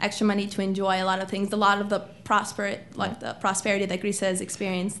extra money to enjoy a lot of things. A lot of the prosperity that Greece has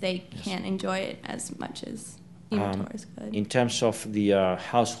experienced, they can't enjoy it as much as tourists could. In terms of the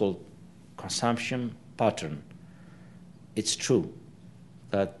household consumption pattern, it's true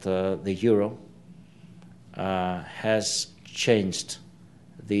that the euro has changed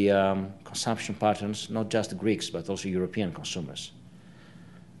the consumption patterns, not just Greeks, but also European consumers.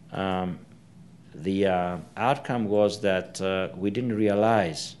 The outcome was that we didn't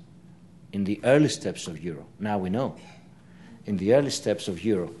realize in the early steps of euro, now we know, in the early steps of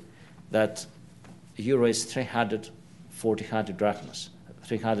euro, that euro is 340 drachmas.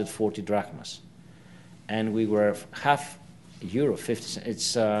 And we were half euro, 50 cents,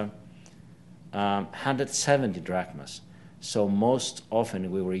 it's 170 drachmas. So most often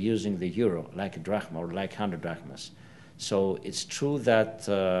we were using the euro like a drachma or like 100 drachmas. So it's true that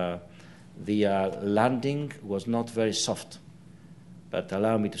the landing was not very soft, but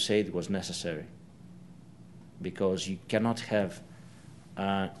allow me to say it was necessary, because you cannot have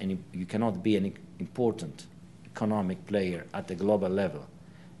you cannot be an important economic player at the global level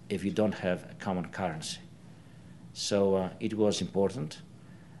if you don't have a common currency. So it was important.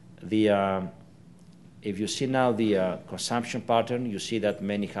 If you see now the consumption pattern, you see that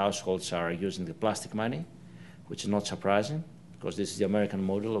many households are using the plastic money, which is not surprising, because this is the American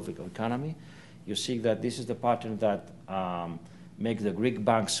model of economy. You see that this is the pattern that makes the Greek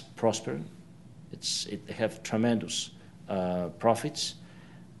banks prosper. They have tremendous profits.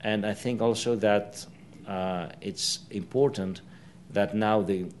 And I think also that it's important that now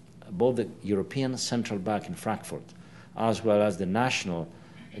both the European Central Bank in Frankfurt as well as the national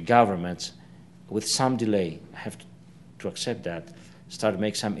governments, with some delay, I have to accept that, start to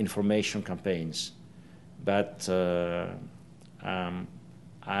make some information campaigns. But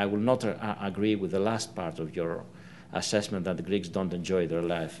I will not agree with the last part of your assessment that the Greeks don't enjoy their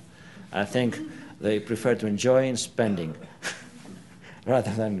life. I think they prefer to enjoy in spending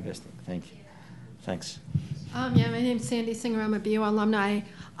rather than investing. Thank you. Thanks. My name's Sandy Singer. I'm a BU alumni.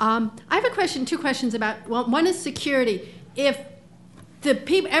 I have two questions about, well, one is security. If the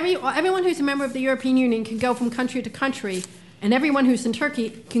people, everyone who's a member of the European Union can go from country to country, and everyone who's in Turkey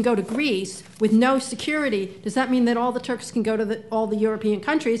can go to Greece with no security, does that mean that all the Turks can go to all the European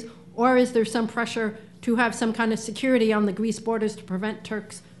countries, or is there some pressure to have some kind of security on the Greece borders to prevent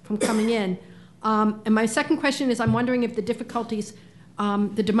Turks from coming in? And my second question is, I'm wondering if the difficulties,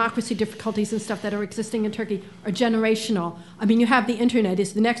 the democracy difficulties and stuff that are existing in Turkey are generational. I mean, you have the internet.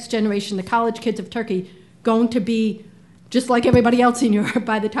 Is the next generation, the college kids of Turkey, going to be just like everybody else in Europe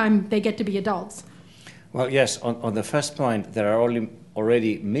by the time they get to be adults? Well, yes, on the first point, there are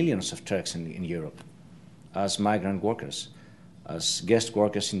already millions of Turks in Europe as migrant workers, as guest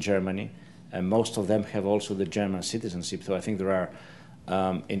workers in Germany, and most of them have also the German citizenship. So I think there are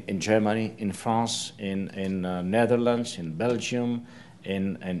in Germany, in France, in Netherlands, in Belgium,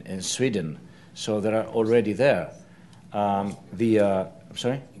 in Sweden. So they are already there. In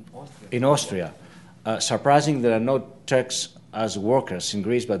Austria. Surprising, there are no Turks as workers in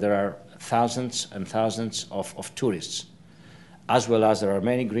Greece, but there are thousands and thousands of tourists, as well as there are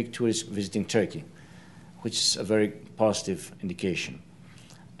many Greek tourists visiting Turkey, which is a very positive indication.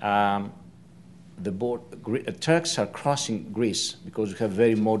 Turks are crossing Greece because we have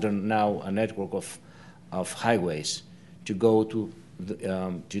very modern now a network of highways to go to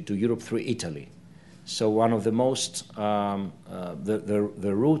Europe through Italy. So one of the most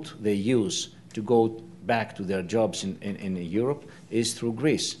the route they use to go back to their jobs in Europe is through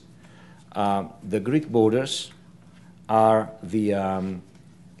Greece. The Greek borders are the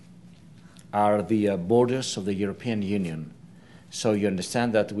borders of the European Union. So you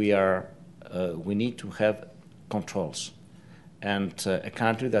understand that we need to have controls. And a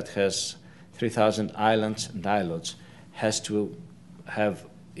country that has 3,000 islands and islets has to have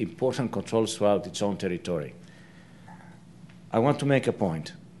important controls throughout its own territory. I want to make a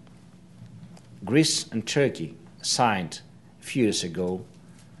point. Greece and Turkey signed a few years ago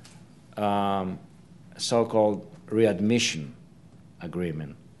a so-called readmission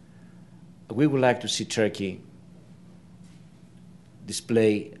agreement. We would like to see Turkey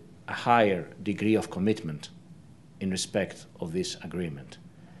display a higher degree of commitment in respect of this agreement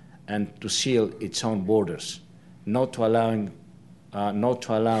and to seal its own borders, not to allowing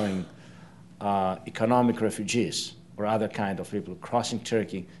economic refugees or other kind of people crossing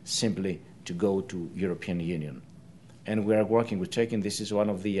Turkey simply to go to European Union. And we are working with Turkey, and this is one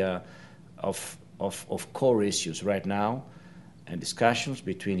of the of core issues right now, and discussions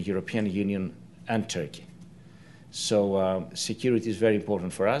between European Union and Turkey. So security is very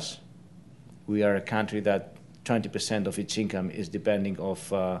important for us. We are a country that 20% of its income is depending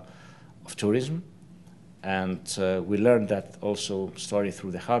of tourism, and we learned that also story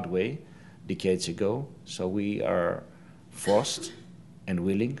through the hard way decades ago. So we are forced and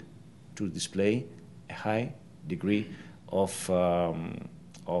willing to display a high degree of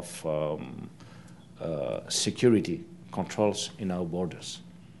security controls in our borders.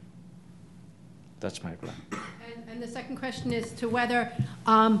 That's my plan. And the second question is to whether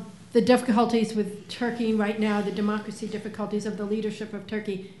the difficulties with Turkey right now, the democracy difficulties of the leadership of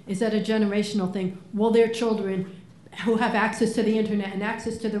Turkey, is that a generational thing? Will their children who have access to the internet and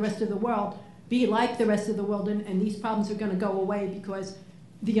access to the rest of the world be like the rest of the world, and these problems are going to go away because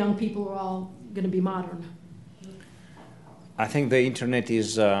the young people are all going to be modern? I think the internet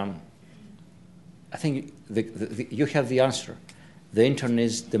is, I think you have the answer. The internet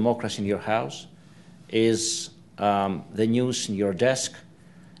is democracy in your house, is the news in your desk.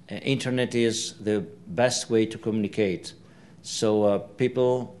 Internet is the best way to communicate. So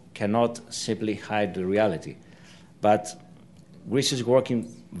people cannot simply hide the reality. But Greece is working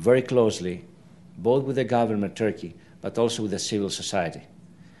very closely, both with the government of Turkey, but also with the civil society.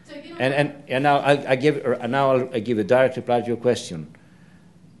 So And now I give a direct reply to your question.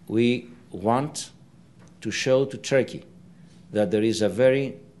 We want to show to Turkey that there is a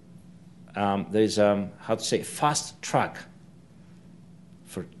very, fast track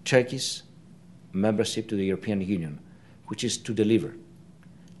for Turkey's membership to the European Union, which is to deliver,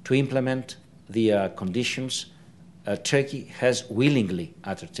 to implement the conditions Turkey has willingly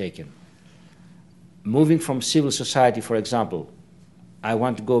undertaken. Moving from civil society, for example, I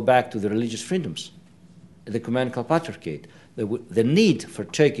want to go back to the religious freedoms, the ecumenical patriarchate, the need for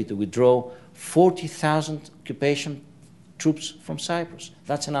Turkey to withdraw 40,000 occupation troops from Cyprus.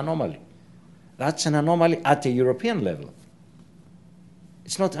 That's an anomaly. That's an anomaly at a European level.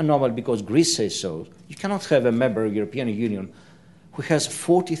 It's not an anomaly because Greece says so. You cannot have a member of the European Union who has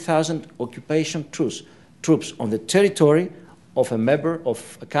 40,000 occupation troops on the territory of a member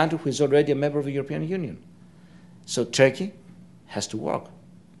of a country who is already a member of the European Union. So Turkey has to work.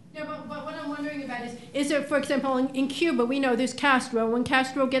 No, but what I'm wondering about is there, for example, in Cuba, we know there's Castro. When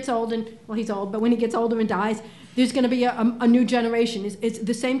Castro gets old, well, he's old, but when he gets older and dies, there's going to be a new generation. Is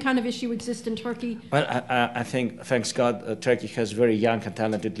the same kind of issue exist in Turkey? Well, I think, thanks God, Turkey has very young and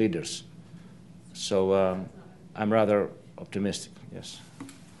talented leaders. So I'm rather optimistic, yes.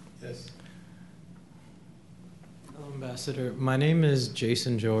 Yes. Hello, Ambassador. My name is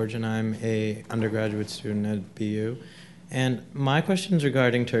Jason George, and I'm an undergraduate student at BU. And my question's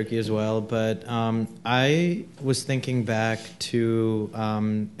regarding Turkey as well, but I was thinking back to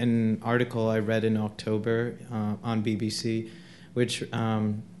an article I read in October on BBC, which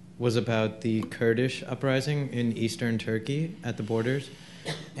was about the Kurdish uprising in eastern Turkey at the borders.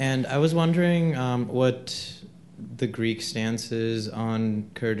 And I was wondering what the Greek stance is on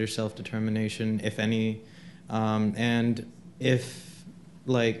Kurdish self-determination, if any, and if,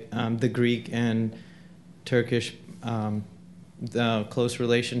 the Greek and Turkish the close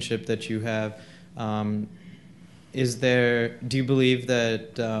relationship that you have, do you believe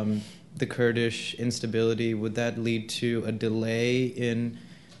that the Kurdish instability, would that lead to a delay in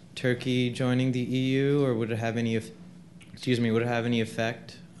Turkey joining the EU, or would it have any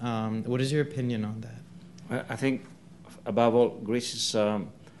effect? What is your opinion on that? I think, above all, Greece's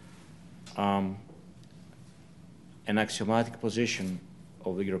an axiomatic position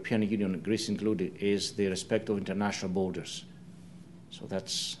of the European Union, Greece included, is the respect of international borders. So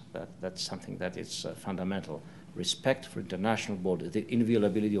that's something that is fundamental. Respect for international borders, the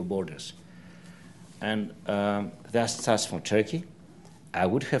inviolability of borders. And that stands for Turkey. I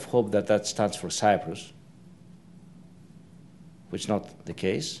would have hoped that stands for Cyprus, which is not the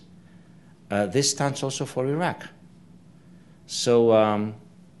case. This stands also for Iraq. So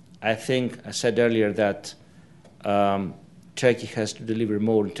I think I said earlier that Turkey has to deliver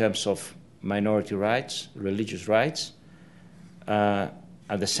more in terms of minority rights, religious rights. At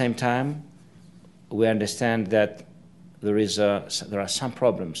the same time, we understand that there are some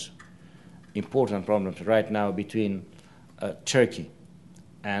problems, important problems right now between Turkey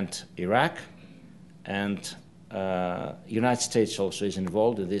and Iraq, and United States also is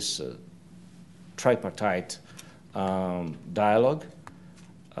involved in this tripartite dialogue.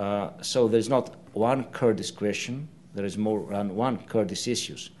 So there's not one Kurdish question. There is more than one Kurdish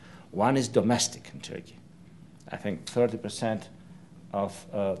issues. One is domestic in Turkey. I think 30% of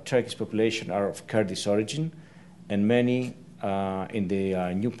Turkey's population are of Kurdish origin, and many in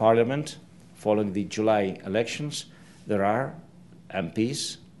the new parliament, following the July elections, there are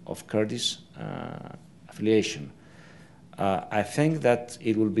MPs of Kurdish affiliation. I think that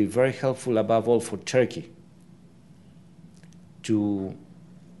it will be very helpful, above all for Turkey, to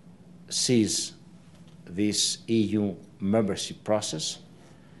seize this EU membership process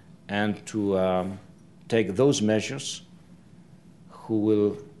and to take those measures who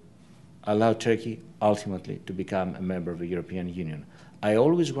will allow Turkey ultimately to become a member of the European Union. I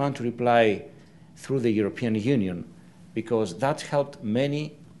always want to reply through the European Union because that helped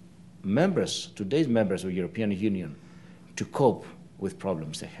many members, today's members of the European Union, to cope with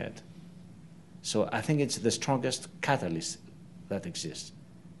problems they had. So I think it's the strongest catalyst that exists.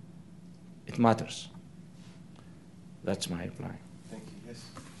 It matters. That's my reply. Thank you. Yes.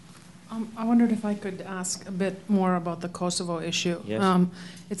 I wondered if I could ask a bit more about the Kosovo issue. Yes.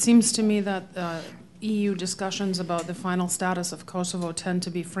 It seems to me that EU discussions about the final status of Kosovo tend to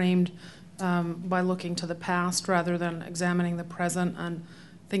be framed by looking to the past rather than examining the present and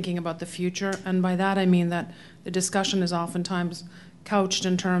thinking about the future. And by that I mean that the discussion is oftentimes couched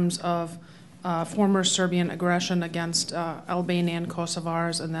in terms of former Serbian aggression against Albanian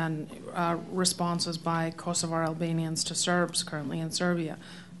Kosovars and then responses by Kosovar Albanians to Serbs currently in Serbia,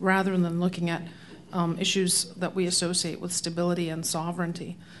 rather than looking at issues that we associate with stability and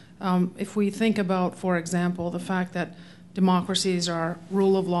sovereignty. If we think about, for example, the fact that democracies are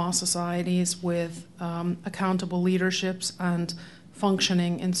rule of law societies with accountable leaderships and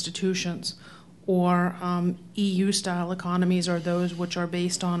functioning institutions, or EU-style economies are those which are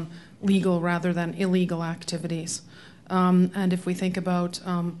based on legal rather than illegal activities. And if we think about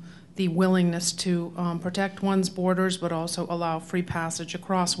the willingness to protect one's borders but also allow free passage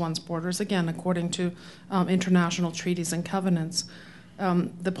across one's borders, again, according to international treaties and covenants,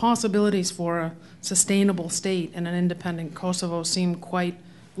 the possibilities for a sustainable state in an independent Kosovo seem quite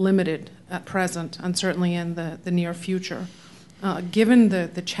limited at present and certainly in the near future. Given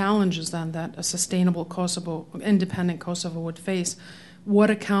the challenges then that a sustainable Kosovo, independent Kosovo would face,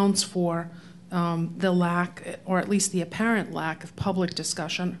 what accounts for the lack, or at least the apparent lack, of public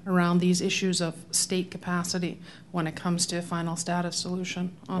discussion around these issues of state capacity when it comes to a final status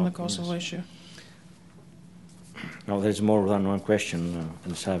solution on the Kosovo issue? No, there's more than one question,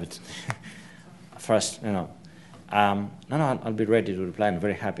 let's have it. First, I'll be ready to reply. I'm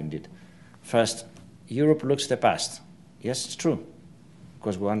very happy indeed. First, Europe looks the past. Yes, it's true,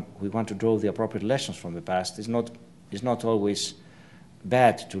 because we want to draw the appropriate lessons from the past. It's not always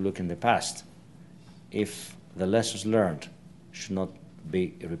bad to look in the past if the lessons learned should not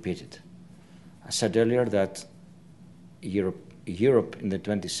be repeated. I said earlier that Europe in the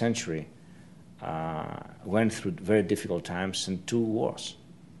 20th century went through very difficult times and 2 wars.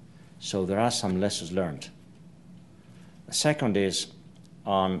 So there are some lessons learned. The second is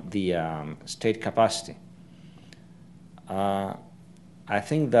on the state capacity. I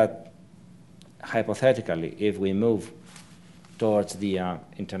think that hypothetically, if we move towards the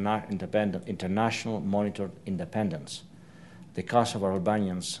international monitored independence, the Kosovo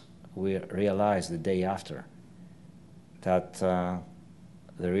Albanians will realize the day after that the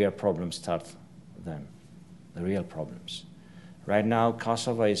real problems start then, the real problems. Right now,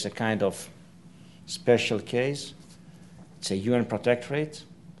 Kosovo is a kind of special case. It's a UN protectorate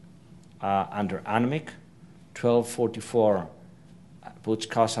under ANMIC. 1244 puts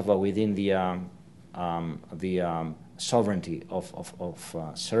Kosovo within the sovereignty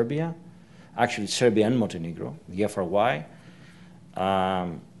of Serbia. Actually, Serbia and Montenegro, the FRY.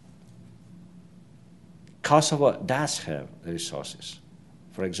 Kosovo does have the resources.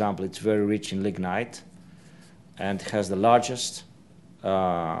 For example, it's very rich in lignite and has the largest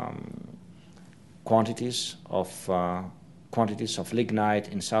quantities of lignite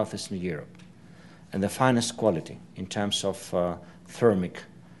in southeastern Europe, and the finest quality in terms of thermic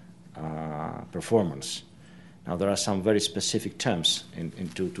performance. Now, there are some very specific terms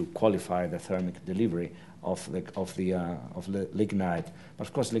to qualify the thermic delivery of lignite. But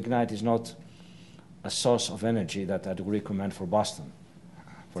of course, lignite is not a source of energy that I'd recommend for Boston,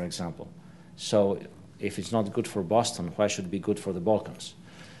 for example. So if it's not good for Boston, why should it be good for the Balkans?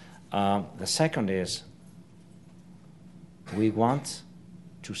 The second is we want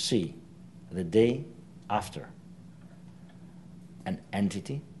to see the day after an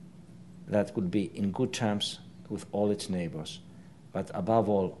entity that could be in good terms with all its neighbors, but above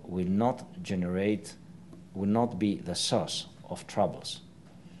all will not be the source of troubles.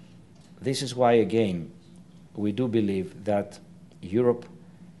 This is why, again, we do believe that Europe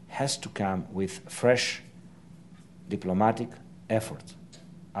has to come with fresh diplomatic effort,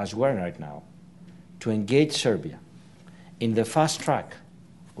 as well right now, to engage Serbia in the fast track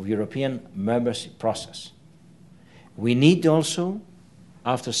of European membership process. We need also,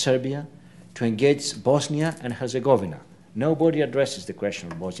 after Serbia, to engage Bosnia and Herzegovina. Nobody addresses the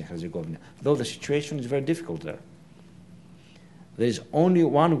question of Bosnia and Herzegovina, though the situation is very difficult there. There is only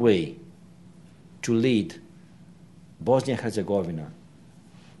one way to lead Bosnia and Herzegovina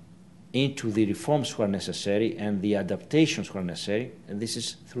into the reforms who are necessary and the adaptations who are necessary, and this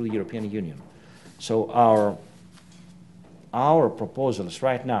is through the European Union. So our proposals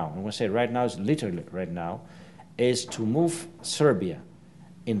right now, and when I say right now, is literally right now, is to move Serbia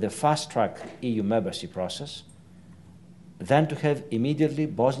in the fast-track EU membership process, then to have immediately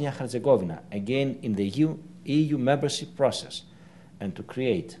Bosnia-Herzegovina, again in the EU membership process, and to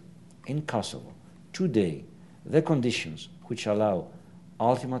create in Kosovo today the conditions which allow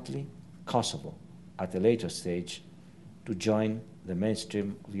ultimately Kosovo at a later stage to join the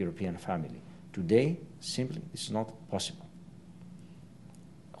mainstream of the European family. Today, simply, this is not possible.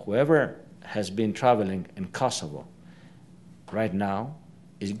 Whoever has been traveling in Kosovo right now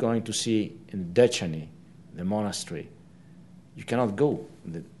is going to see in Dečani, the monastery. You cannot go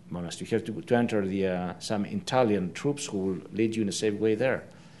in the monastery. You have to enter some Italian troops who will lead you in a safe way there.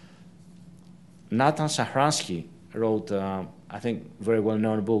 Natan Sharansky wrote, I think, a very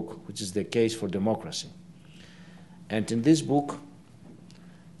well-known book, which is The Case for Democracy. And in this book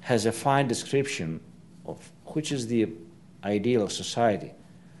has a fine description of which is the ideal society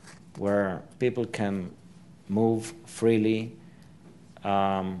where people can move freely,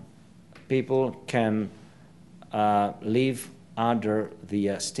 people can live under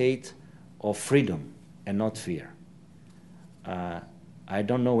the state of freedom and not fear. I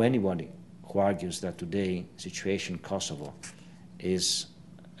don't know anybody who argues that today situation in Kosovo is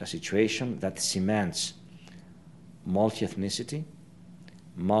a situation that cements multi-ethnicity,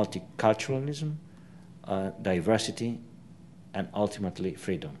 multiculturalism, diversity, and ultimately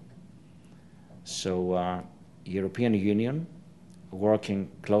freedom. So European Union,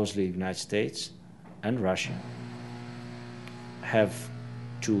 working closely with the United States and Russia, have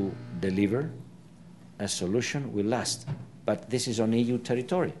to deliver a solution will last. But this is on EU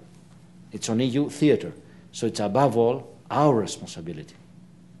territory. It's on EU theater. So it's above all our responsibility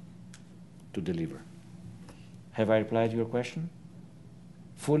to deliver. Have I replied to your question?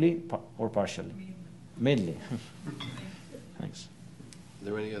 Fully or partially? Mainly. Thanks. Are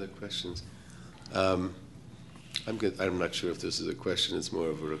there any other questions? I'm not sure if this is a question. It's more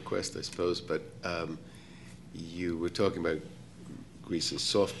of a request, I suppose. But you were talking about Greece's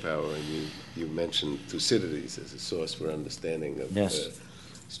soft power, and you mentioned Thucydides as a source for understanding of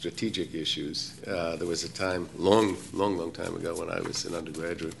strategic issues. There was a time, long time ago, when I was an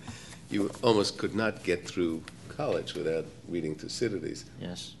undergraduate, you almost could not get through college without reading Thucydides.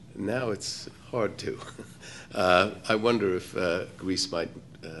 Yes. Now it's hard to. I wonder if Greece might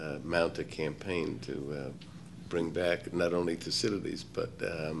mount a campaign to bring back not only Thucydides, but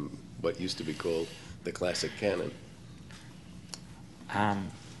what used to be called the classic canon.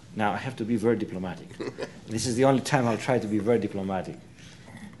 Now, I have to be very diplomatic. This is the only time I'll try to be very diplomatic.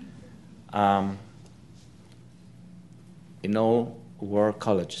 In all war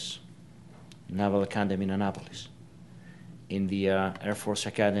colleges, Naval Academy in Annapolis, in the Air Force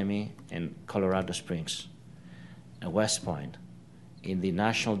Academy in Colorado Springs, at West Point, in the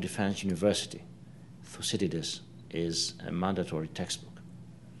National Defense University, Thucydides is a mandatory textbook.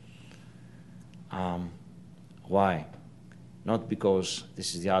 Why? Not because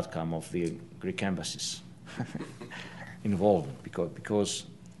this is the outcome of the Greek embassies involved, because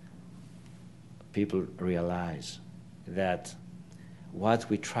people realize that what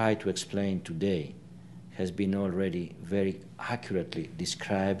we try to explain today has been already very accurately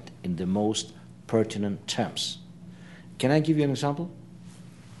described in the most pertinent terms. Can I give you an example?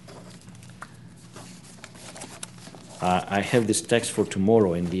 I have this text for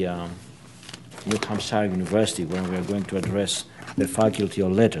tomorrow in the New Hampshire University, where we are going to address the Faculty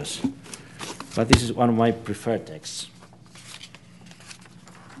of Letters. But this is one of my preferred texts.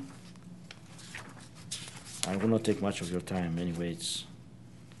 I will not take much of your time anyway. It's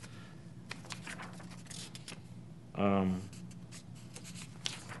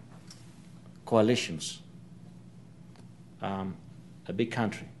coalitions. A big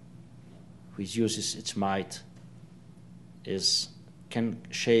country which uses its might can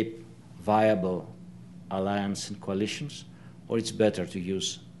shape viable alliance and coalitions, or it's better to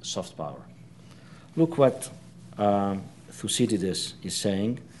use soft power. Look what Thucydides is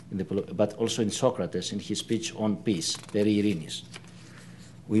saying, but also in Socrates in his speech on peace, Peri Irinis.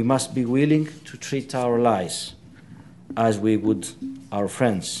 we must be willing to treat our allies as we would our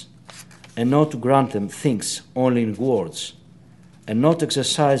friends, and not to grant them things only in words, and not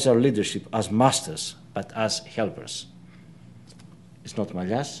exercise our leadership as masters, but as helpers. It's not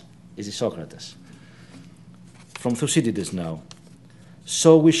Mallias, it's Socrates. From Thucydides now.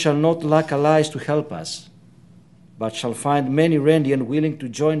 So we shall not lack allies to help us, but shall find many ready and willing to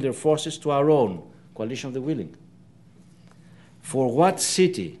join their forces to our own coalition of the willing. For what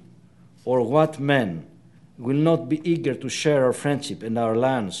city or what men will not be eager to share our friendship and our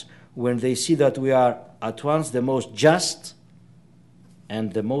lands when they see that we are at once the most just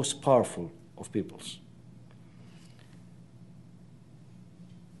and the most powerful of peoples?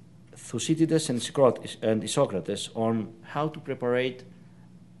 Thucydides and Socrates on how to prepare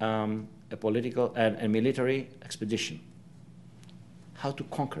a political and military expedition, how to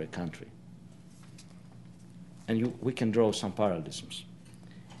conquer a country. And we can draw some parallelisms.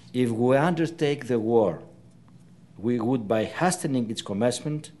 If we undertake the war, we would, by hastening its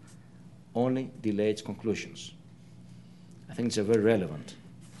commencement, only delay its conclusions. I think it's a very relevant.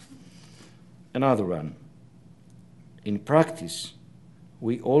 Another one. In practice,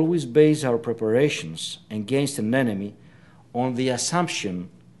 we always base our preparations against an enemy on the assumption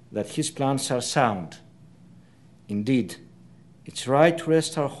that his plans are sound. Indeed, it's right to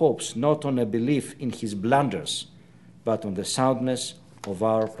rest our hopes not on a belief in his blunders, but on the soundness of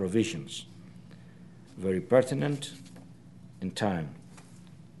our provisions. Very pertinent in time.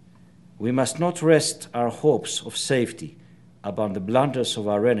 We must not rest our hopes of safety upon the blunders of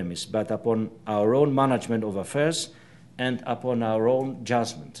our enemies, but upon our own management of affairs and upon our own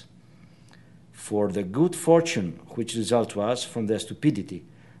judgment. For the good fortune which results to us from their stupidity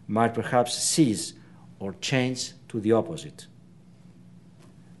might perhaps cease or change to the opposite.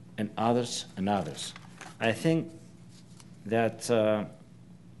 And others and others. I think that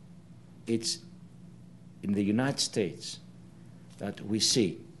it's in the United States that we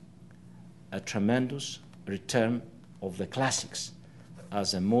see a tremendous return of the classics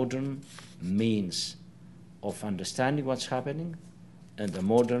as a modern means of understanding what's happening and a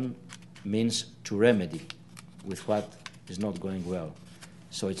modern means to remedy with what is not going well.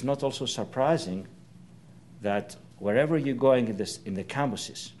 So it's not also surprising that wherever you're going in the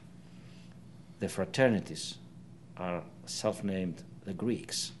campuses, the fraternities are self-named the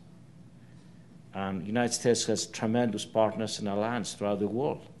Greeks. And the United States has tremendous partners and allies throughout the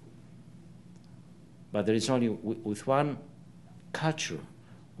world. But there is only with one culture,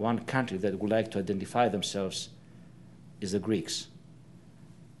 one country that would like to identify themselves is the Greeks.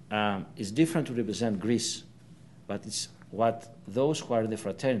 It's different to represent Greece, but it's what those who are in the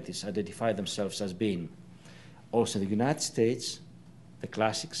fraternities identify themselves as being. Also in the United States, the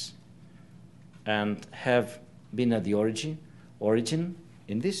classics, and have been at the origin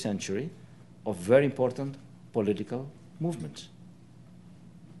in this century of very important political movements,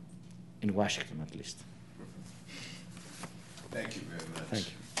 in Washington at least. Thank you very much. Thank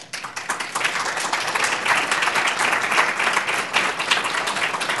you.